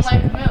eat don't your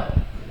like cereal? milk.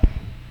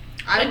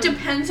 It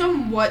depends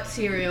on what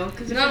cereal.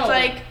 Because if No. it's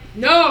like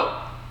No.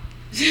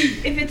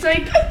 if it's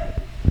like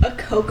a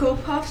Cocoa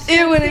Puffs.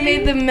 Ew, when they thing,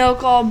 made the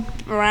milk all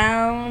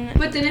brown.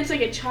 But then it's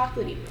like a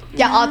chocolatey milk.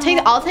 yeah, I'll take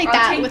I'll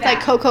that take with that.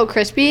 like Cocoa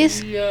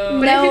Krispies. No.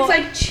 But No. if it's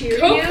like Cheerios,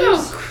 Cocoa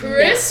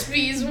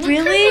Krispies. What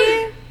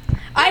Really?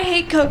 I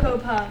hate Cocoa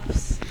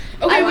Puffs.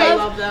 Okay, I wait.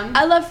 love them.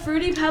 I love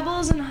Fruity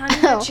Pebbles and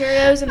Honey Nut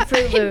Cheerios and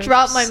Fruit I Loops.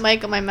 dropped my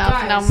mic on my mouth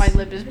and now Guys. my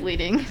lip is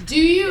bleeding.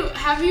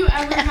 Have you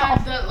ever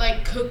had the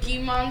like Cookie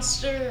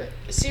Monster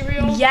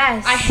cereal?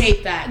 Yes. I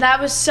hate that.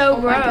 That was so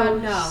Oh my gross.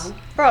 god, no.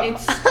 Bro,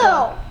 It's-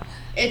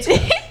 It's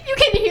you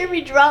can hear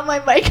me drop my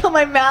mic on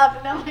my mouth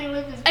and now my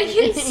lip is I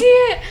bleeding. can see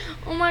it.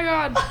 Oh my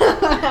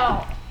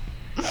god.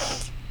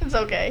 It's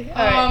okay.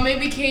 All right.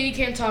 maybe Katie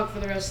can't talk for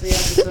the rest of the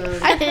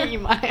episode. I hate you,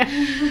 Maya.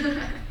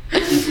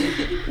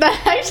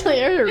 That actually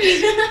hurts.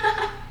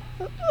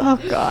 Oh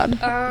God.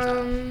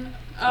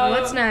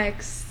 What's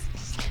next?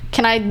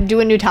 Can I do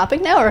a new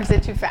topic now, or is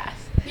it too fast?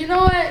 You know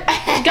what?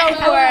 Go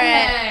for it.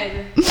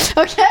 ahead.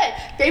 Okay.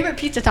 Favorite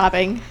pizza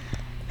topping,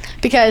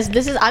 because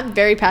I'm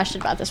very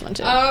passionate about this one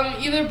too.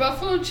 Either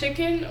buffalo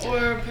chicken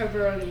or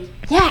pepperoni.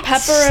 Yeah,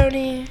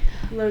 Pepperoni.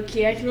 Low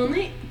key, I can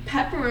only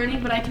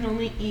pepperoni, but I can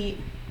only eat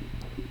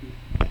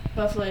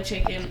buffalo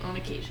chicken on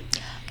occasion.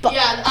 But-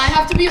 Yeah, I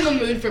have to be in the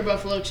mood for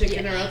buffalo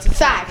chicken or else it's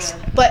not Facts,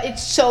 good. but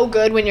it's so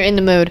good when you're in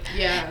the mood.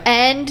 Yeah.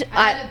 And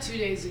I had it 2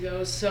 days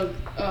ago, so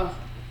amazing.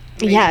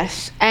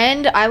 yes,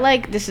 and I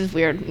like, this is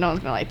weird. No one's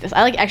gonna like this.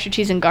 I like extra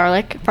cheese and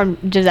garlic from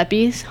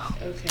Giuseppe's.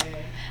 Okay.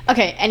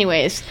 Okay.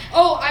 Anyways,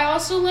 Oh, I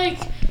also like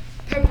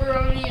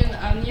pepperoni and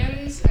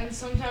onions, and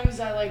sometimes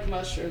I like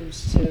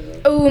mushrooms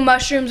too. Ooh,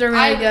 mushrooms are really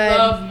I good.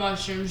 love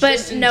mushrooms, but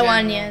just in no general.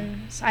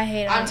 onions. I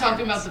hate I'm onions.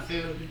 talking about the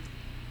food.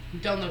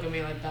 Don't look at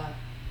me like that.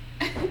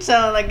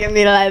 don't look at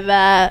me like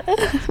that.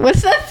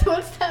 What's that?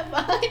 What's that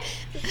line?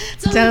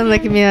 Don't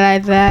look at me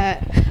like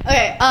that.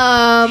 Okay.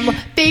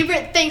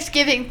 Favorite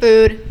Thanksgiving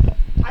food.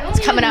 I don't It's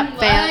coming even up,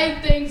 fam.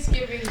 like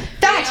Thanksgiving.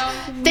 Facts. Fam.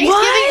 Thanksgiving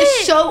What?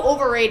 is so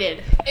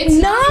overrated. It's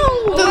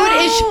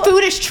No.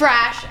 Food is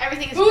trash.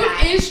 Everything is Food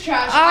bad. is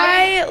trash.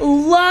 I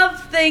love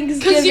Thanksgiving.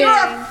 Because you're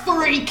a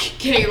freak,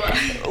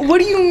 Kayla. What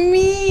do you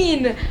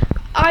mean?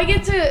 I go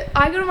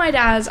to my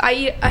dad's. I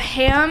eat a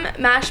ham,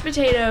 mashed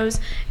potatoes,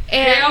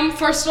 and Ham.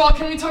 First of all,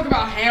 can we talk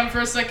about ham for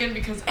a second?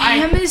 Because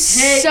ham is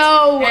hate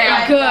so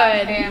ham.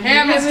 good.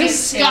 Ham is Ham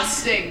is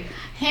disgusting.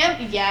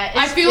 Ham. Yeah.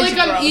 I feel like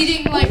I'm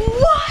eating like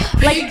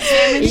pig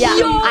sandwich. Yeah,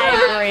 You're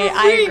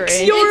I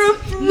agree. You're a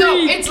freak. No,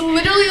 it's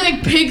literally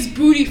like pig's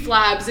booty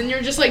flabs, and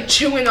you're just like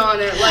chewing on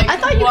it. Like I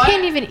thought you what?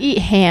 can't even eat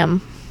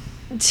ham.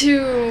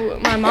 To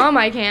my mom,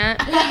 I can't.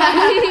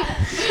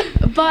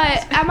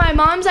 But at my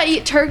mom's, I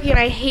eat turkey, and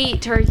I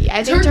hate turkey.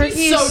 I think Turkey's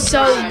turkey is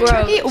so so dry. gross.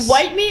 Turkey,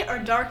 white meat or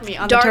dark meat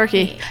on Dark the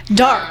turkey? meat.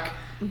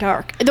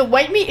 Dark. The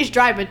white meat is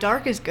dry, but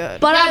dark is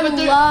good. But Yeah, I but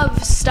they're-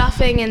 love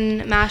stuffing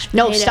and mashed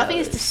no, potatoes. stuffing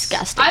is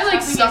disgusting. I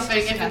like Stuffing is stuffing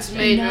if it's disgusting.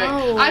 made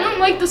No. right. I don't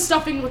like the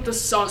stuffing with the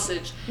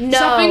sausage. No.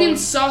 Stuffing and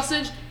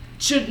sausage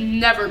should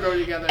never go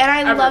together. And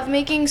I ever. love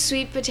making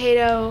sweet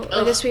potato, like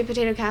a Ugh. sweet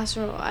potato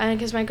casserole,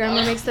 because my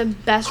grandma makes the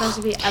best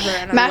recipe ever,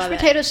 and I Mashed love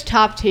potatoes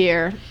top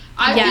tier.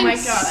 I Yes. think Oh my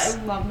God,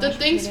 I love the mashed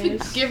potatoes.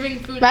 Thanksgiving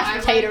food Mashed I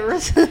like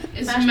potatoes.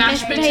 is Mashed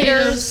mashed potatoes.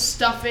 potatoes,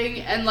 stuffing,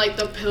 and like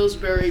the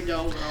Pillsbury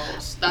dough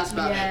rolls. That's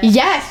about it.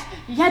 Yes.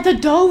 Yeah, the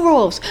dough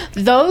rolls.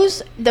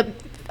 Those the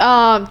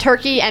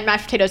turkey and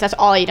mashed potatoes. That's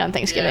all I eat on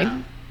Thanksgiving.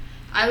 Yeah.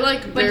 I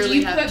like But barely do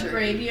you have put turkey.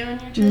 gravy on your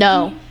turkey?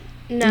 No.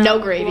 it. No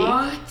gravy.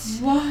 What?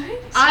 What?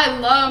 I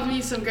love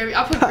me some gravy.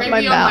 I'll put Put gravy my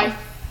on mouth. my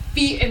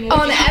feet and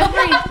On lick it.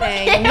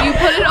 everything. You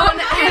put it on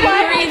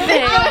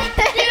everything. I'm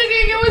kidding.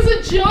 It was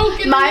a joke.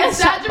 And Maya an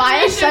su-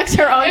 Maya exaggeration. sucks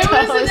her own It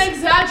was toes. an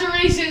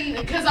exaggeration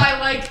because I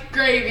like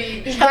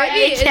gravy. Gravy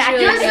is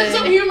really Your sense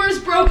of good. humor is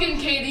broken,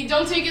 Katie.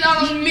 Don't take it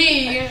out on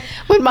me.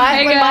 When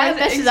Maya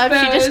messes up,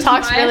 she just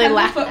talks really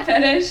loud. Foot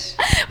fetish.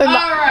 When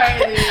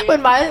Alrighty.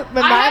 When Maya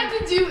I had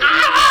to do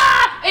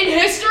in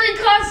history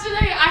class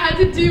today. I had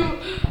to do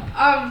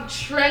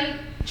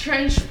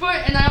trench foot,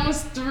 and I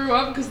almost threw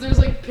up because there's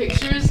like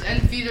pictures,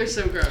 and feet are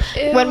so gross.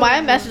 when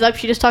Maya messes up,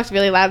 she just talks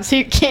really loud, so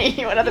you can't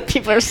hear what other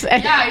people are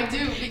saying. Yeah, I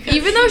do. Because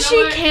Even you though know she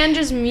what? can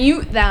just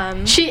mute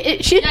them. She Yeah,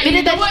 admitted you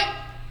know that what?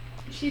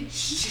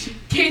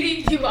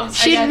 Katie, you lost.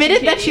 she I got you,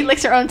 admitted that Katie. she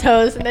licks her own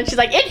toes, and then she's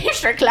like, in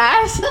history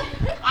class.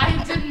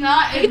 I did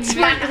not admit It's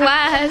my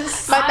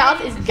class. My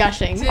mouth is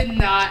gushing. Did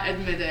not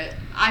admit it.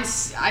 I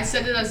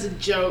said it as a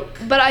joke.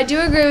 But I do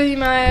agree with you,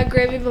 Maya.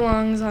 Gravy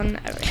belongs on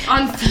everything.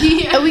 On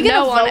feet. Are we gonna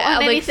No, vote on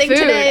like anything food.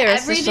 today, or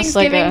is Every this just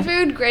like Thanksgiving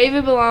a... food,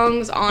 gravy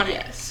belongs on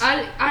it.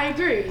 I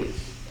agree.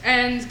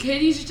 And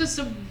Katie's just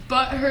a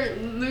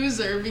butthurt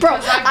loser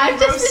because Bro, I've I've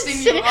been just been roasting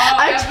you sitting, all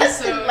I've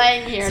just episode. been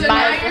laying here. So in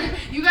now my...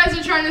 you guys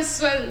are trying to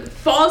spread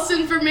false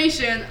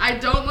information. I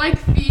don't like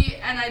feet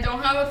and I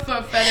don't have a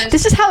foot fetish.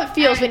 This is how it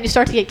feels when you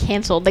start to get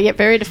canceled. They get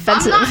very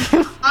defensive.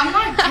 I'm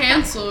not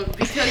canceled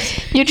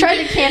because You tried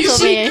to cancel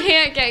She me.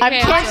 can't get I'm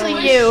canceled.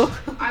 canceling you.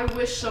 I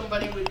wish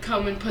somebody would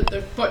come and put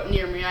their foot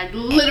near me. I'd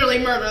literally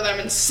murder them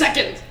in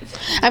seconds.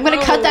 I'm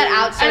gonna cut that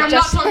out so And it I'm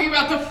just... not talking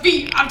about the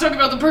feet. I'm talking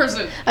about the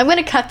person. I'm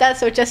gonna cut that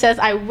so it just says,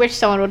 I wish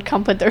someone would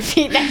come put their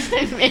feet next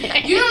to me.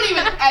 You don't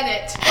even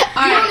edit.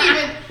 You don't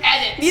even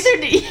edit. Neither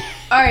do you.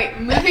 All right,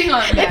 moving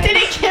on. It Guys.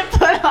 didn't get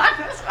put on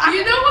the spot.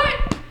 You know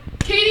what?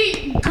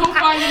 Katie, go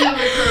find another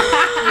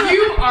girl.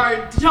 You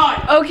are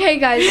done. Okay,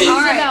 guys.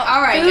 All right,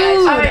 guys.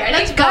 Food. All right,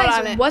 let's vote Guys,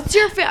 on it. what's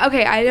your favorite?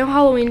 Okay, I know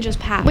Halloween just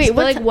passed. Wait, but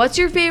what's what's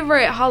your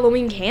favorite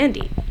Halloween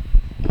candy?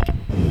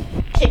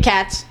 Kit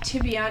Kats. To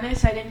be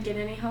honest, I didn't get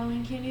any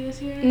Halloween candy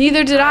this year.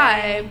 Neither did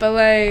I, but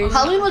like.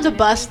 Halloween was a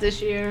bust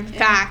this year.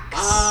 Facts.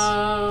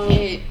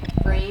 It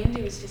rained.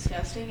 It was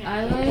disgusting.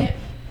 I hated like- it.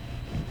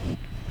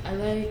 I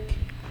like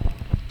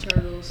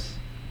turtles.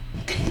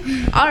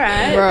 All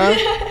right. Bro.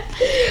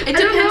 It don't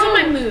depends know.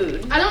 on my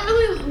mood. I don't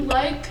really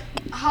like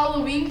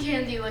Halloween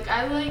candy. Like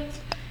I like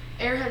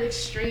Airhead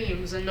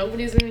Extremes, and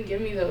nobody's gonna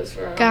give me those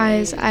for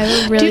Guys, Halloween. I have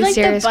a Do really you like the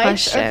serious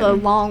bites question. or the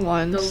long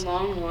ones? The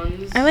long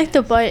ones. I like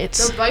the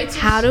bites. The bites.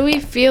 How do we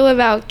feel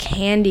about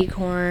candy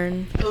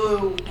corn?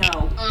 Ooh,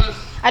 no.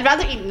 I'd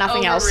rather eat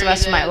nothing else the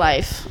rest of my Overrated.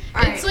 life.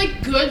 It's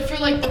like good for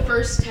like the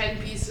first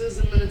 10 pieces,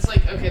 and then it's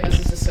like, okay, this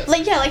is disgusting.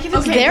 Like, yeah, like if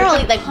it's Okay, there, but I'll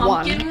the eat like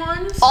pumpkin one.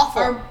 ones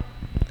Awful.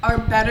 are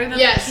better than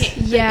Yes.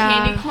 the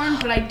Yeah. candy corn,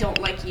 but I don't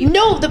like either.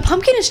 No, the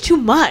pumpkin is too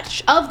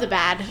much of the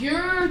bad.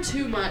 You're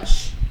too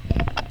much.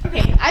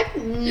 Okay,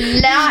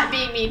 I'm not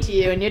being mean to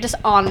you, and you're just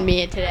on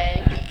me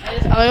today.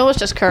 I almost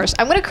just cursed.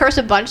 I'm gonna curse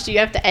a bunch, so you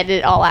have to edit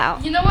it all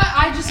out. You know what?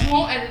 I just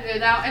won't edit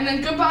it out, and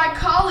then goodbye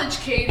college,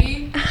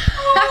 Katie.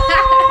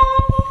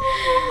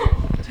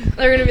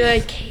 They're gonna be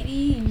like, Katie,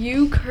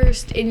 you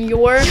cursed in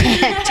your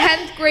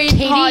 10th grade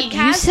podcast.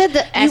 you said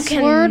the S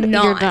word.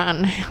 You're cannot.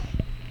 done.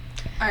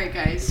 All right,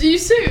 guys. So you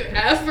say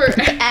F or S?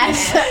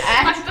 S.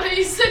 I thought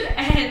you said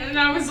N, and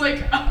I was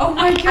like, oh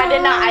my god. I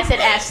did not. I said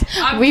S.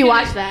 I'm Rewatch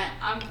kidding. that.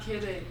 I'm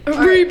kidding. All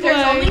right, there's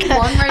Replay. only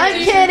one right I'm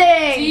answer.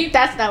 kidding. Deep.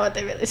 That's not what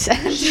they really said.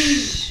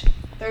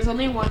 There's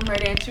only one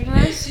right answer to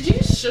this. Did you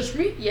just shush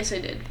me? Yes, I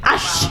did.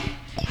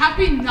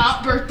 Happy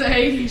not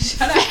birthday.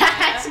 Shut up.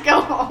 Let's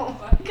go home.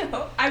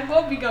 I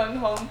will be going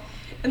home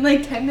in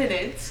like 10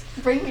 minutes.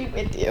 Bring me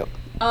with you.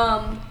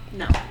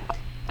 No.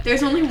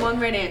 There's only one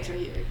right answer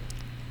here.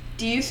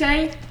 Do you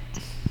say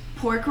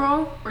pork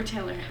roll or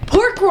Taylor ham?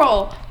 Pork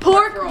roll.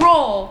 Pork Pork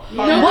roll.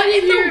 Nobody What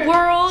in here the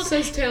world?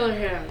 says Taylor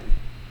Ham?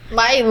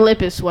 My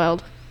lip is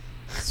swelled.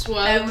 That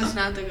Swell. was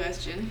not the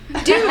question.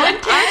 Dude,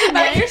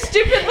 I your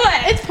stupid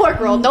butt. It's pork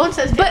roll. No one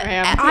says But Taylor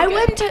ham. I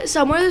went to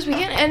somewhere this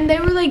weekend and they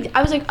were like,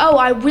 I was like, oh,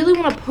 I really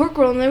want a pork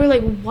roll. And they were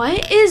like,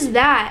 what is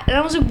that? And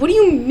I was like, what do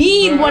you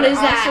mean, what is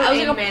that? Also I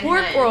was in like, a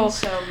pork Manhattan, roll.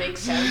 so it makes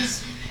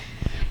sense.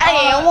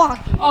 Hey, walk.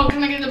 Oh,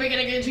 can I get the bacon,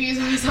 egg, and cheese?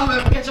 I saw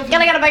that ketchup.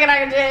 Can I get a bacon,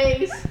 egg, and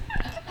cheese?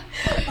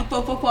 The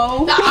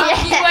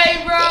Aki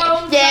way,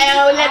 bro.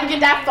 Yeah, let me get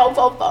that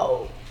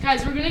fo.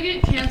 Guys, we're gonna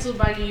get canceled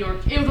by New York.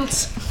 It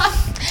was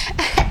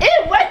Ew,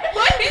 what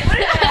did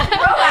that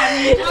throw at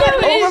me? It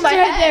went over my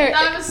head.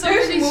 that was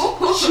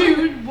somebody's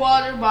chewed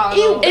water bottle.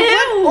 Ew,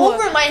 it went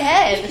over my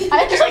head.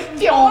 I just like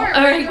feel. All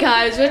right,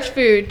 guys, which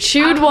food?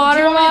 Chewed Do water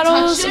you want me to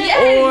bottles touch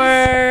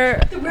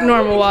it? or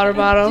normal water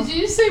bottle? Did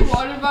you say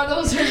water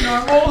bottles or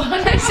normal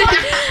ones?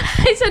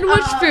 I said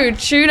which food?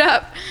 Chewed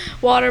up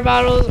water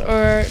bottles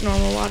or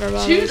normal water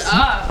bottles? Chewed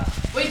up.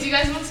 Wait, do you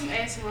guys want some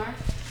ASMR?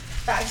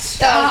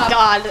 Oh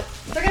God,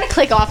 they're gonna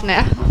click off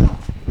now.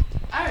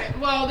 Alright,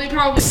 well, they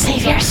probably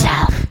Save clicked off-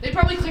 yourself. They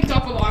probably clicked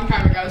off a long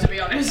time ago, to be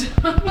honest.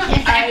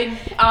 I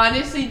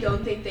honestly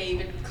don't think they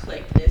even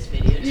clicked this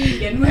video to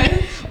begin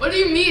with. What do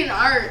you mean?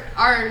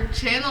 Our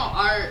channel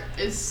art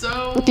is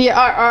so. The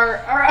our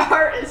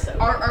art is so.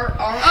 Oh,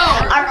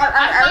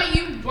 I thought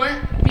you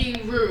weren't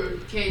being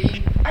rude,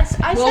 Katie. I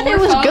said it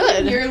was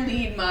good. Your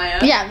lead, Maya.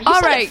 Yeah. You All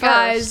said it right,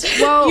 first. guys.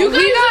 Well, You guys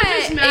we are got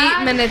just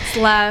mad. 8 minutes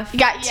left. You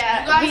got You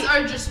guys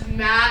are just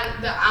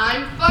mad that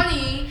I'm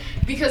funny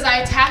because I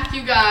attack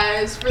you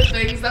guys for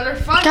things that are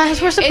funny.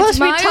 Guys, we're supposed It's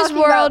to be Maya's talking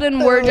world, about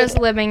and we're food. just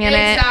living in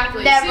it.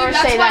 Exactly. Never See,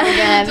 say that's that why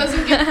again. it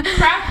doesn't get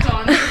crapped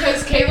on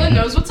because Kayla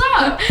knows what's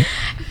up.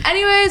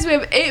 Anyways, we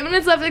have 8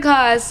 minutes left of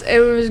class. It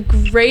was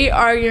great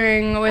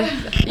arguing with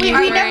you.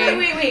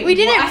 Wait. We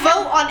didn't Well, I have-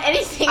 vote on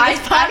anything. I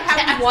this have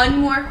podcast. one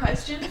more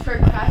question for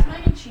Kraft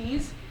mac and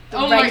cheese. The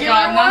Oh my regular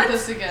god, not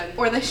ones this again.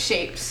 or the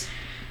shapes?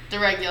 The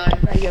regular.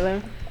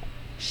 Regular.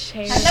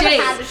 Shapes. I've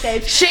never had the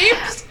shapes.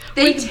 Shapes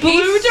They with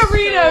blue taste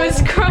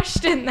Doritos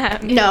crushed in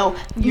them. No.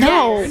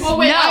 No. Oh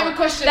wait, No, I have a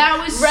question.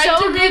 that was Red so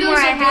Doritos good when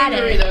I or had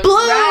blue it. Doritos?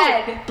 Blue.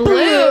 Red.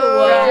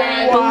 Blue.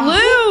 Red.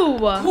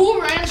 Blue.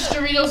 Cool Ranch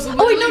Doritos literally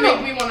Oh, wait, no.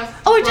 make me want to.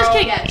 Oh, wait, just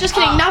kidding. Just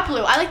kidding. Not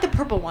blue. I like the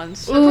purple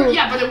ones. Ooh.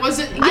 Yeah, but it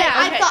wasn't.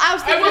 I thought I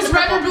was thinking It was of the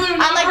red or purple. blue, I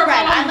not like purple.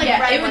 red. I like Yeah,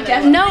 red. it would when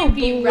definitely No,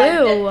 be red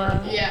than blue.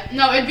 purple. Yeah,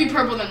 no, it'd be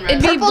purple than red.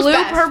 It'd be Purple's blue,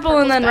 best. purple,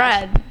 and then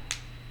Purple's red.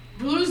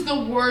 Blue's the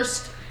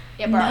worst.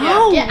 Yeah, bro.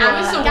 No. Get out,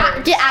 It's the get,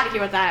 worst. get out of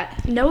here with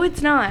that. No,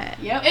 it's not.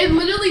 Yep. It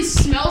literally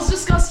smells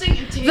disgusting.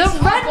 It tastes The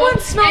red awful,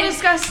 ones smell and-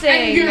 disgusting.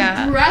 And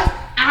your breath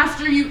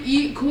after you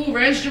eat Cool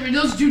Ranch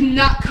Doritos do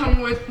not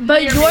come with.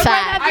 But your breath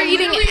Fat. after I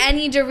eating literally-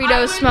 any I Doritos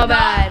would smell not-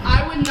 bad.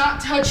 I would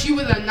not touch you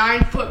with a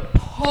 9-foot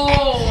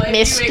pole if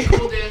Mist- you ate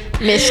Cool Ranch.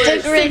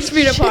 Mr. Grinch. 6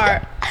 feet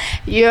apart.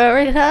 You're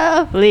a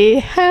lovely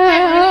Hey,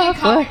 we're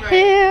getting helper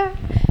here.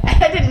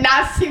 I did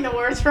not sing the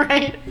words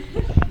right.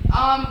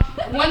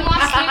 One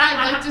last thing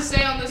I'd like to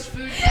say on this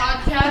food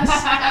podcast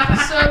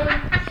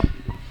episode.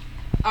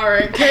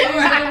 Alright, Katie's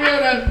gonna be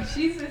able to.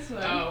 She's this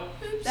one. Oh.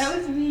 That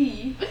was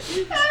me. I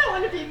don't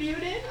want to be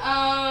muted.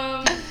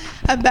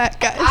 I'm back,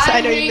 guys.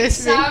 I know you hate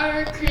missed me.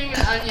 sour cream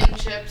and onion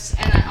chips,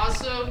 and I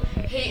also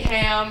hate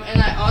ham,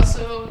 and I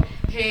also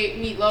hate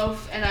meatloaf,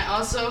 and I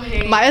also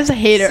hate Maya's a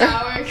hater.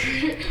 sour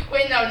cream.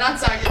 Wait, no, not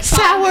sour cream.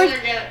 Sour-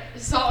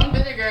 Salt and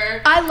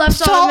vinegar. I love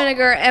salt Salt- and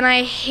vinegar, and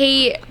I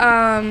hate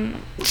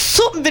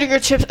Salt and vinegar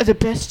chips are the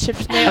best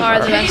chips. They are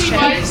the best Katie,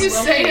 why did chips. you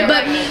say it?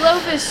 But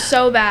meatloaf is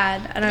so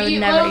bad, and I would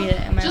never Meatloaf, eat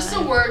it in my just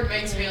life. a word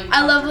makes me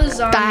I love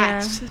uncomfortable.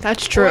 lasagna.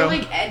 That's Or true.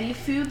 like any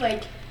food,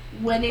 like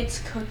when it's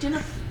cooked in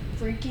a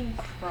freaking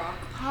crock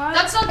pot.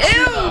 That's not true.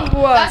 Ew.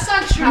 Though. That's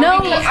not true. No,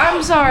 because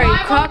I'm sorry. my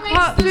mom Crock makes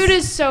pot this- food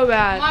is so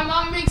bad. My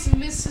mom makes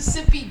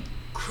Mississippi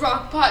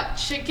crockpot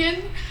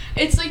chicken.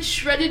 It's like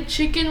shredded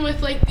chicken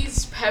with like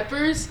these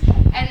peppers,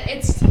 and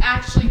it's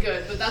actually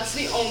good. But that's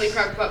the only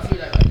crockpot food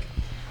I like.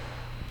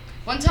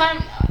 One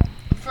time,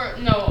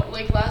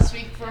 like last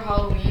week for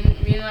Halloween,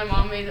 me and my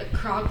mom made a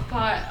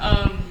crockpot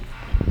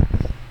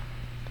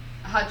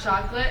hot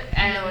chocolate,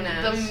 and Known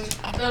as.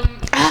 the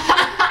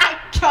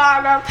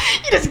God,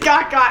 you just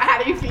got.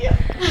 How do you feel?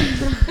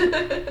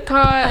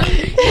 Cut.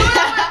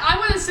 I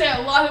want to say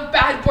a lot of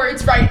bad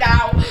words right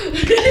now. But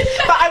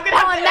I'm gonna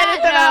have to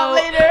edit them out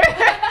later.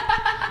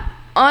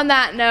 On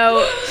that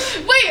note,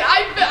 Wait,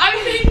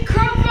 I made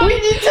crockpot. We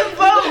need to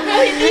vote.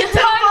 We need to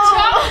hot vote.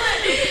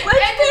 chocolate.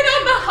 Let's put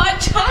on the hot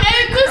chocolate.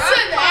 And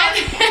listen,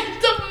 and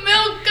the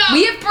milk got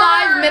we have 5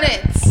 burned.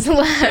 minutes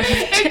left.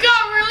 It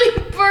got really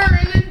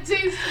burned and it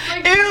tasted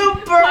like. Ew,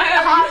 burnt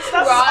hot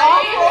stuff.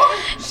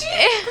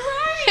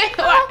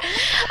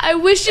 I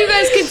wish you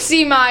guys could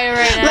see Maya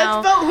right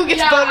now. Let's vote who gets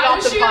Yeah, voted I off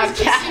wish the you guys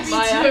could podcast. see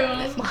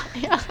me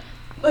too. Maya.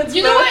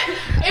 You know what?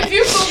 If you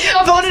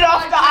Voted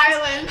off the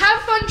island.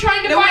 have fun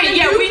trying to No, find wait, a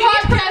yeah, new we need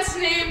podcast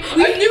name,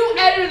 a new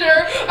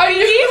editor, a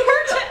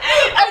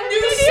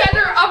new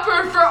setter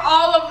upper for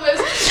all of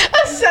this.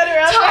 A setter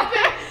up.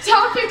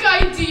 Topic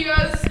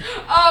ideas,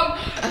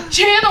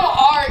 channel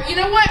art. You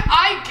know what?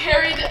 I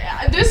carried.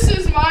 This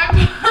is my.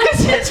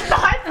 This is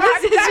my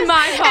podcast. This is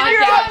my And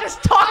you're all podcast.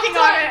 just talking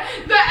on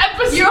it. The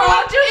episode You're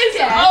all just is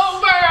guests.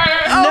 over.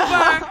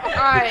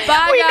 Alright.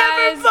 Bye, We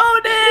guys. never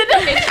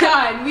voted. It's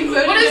done. We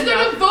voted What is there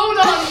enough. to vote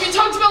on? We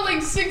talked about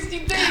like 60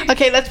 things.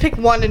 Okay, let's pick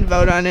one and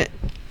vote on it.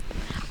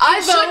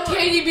 Should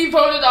Katie be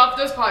voted off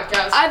this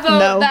podcast? I vote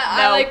No. that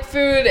I No. like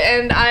food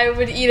and I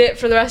would eat it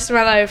for the rest of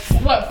my life.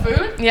 What,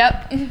 food?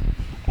 Yep.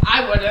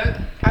 I wouldn't.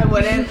 I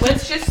wouldn't.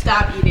 Let's just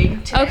stop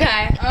eating today.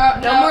 Okay.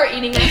 No more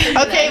eating after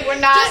today. Okay, we're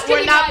Just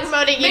kidding, not guys.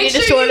 promoting Make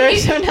eating sure you disorders.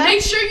 eat- so not-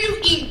 Make sure you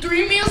eat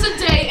 3 meals a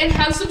day and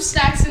have some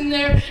snacks in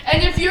there.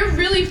 And if you're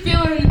really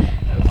feeling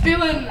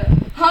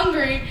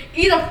hungry,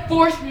 eat a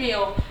 4th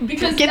meal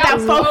because Get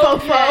that's that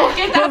fo-fo-fo.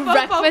 okay. Get that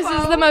Breakfast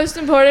fo-fo-fo. is the most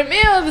important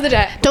meal of the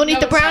day. Don't eat No,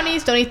 the it's not.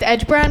 brownies. Don't eat the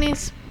edge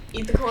brownies.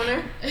 Eat the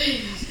corner.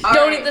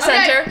 Don't eat the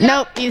Okay. center.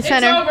 Nope, eat the It's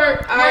center.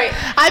 over. Alright.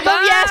 I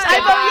vote yes. I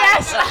vote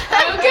yes.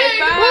 Okay,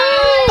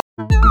 Bye.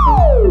 goodbye.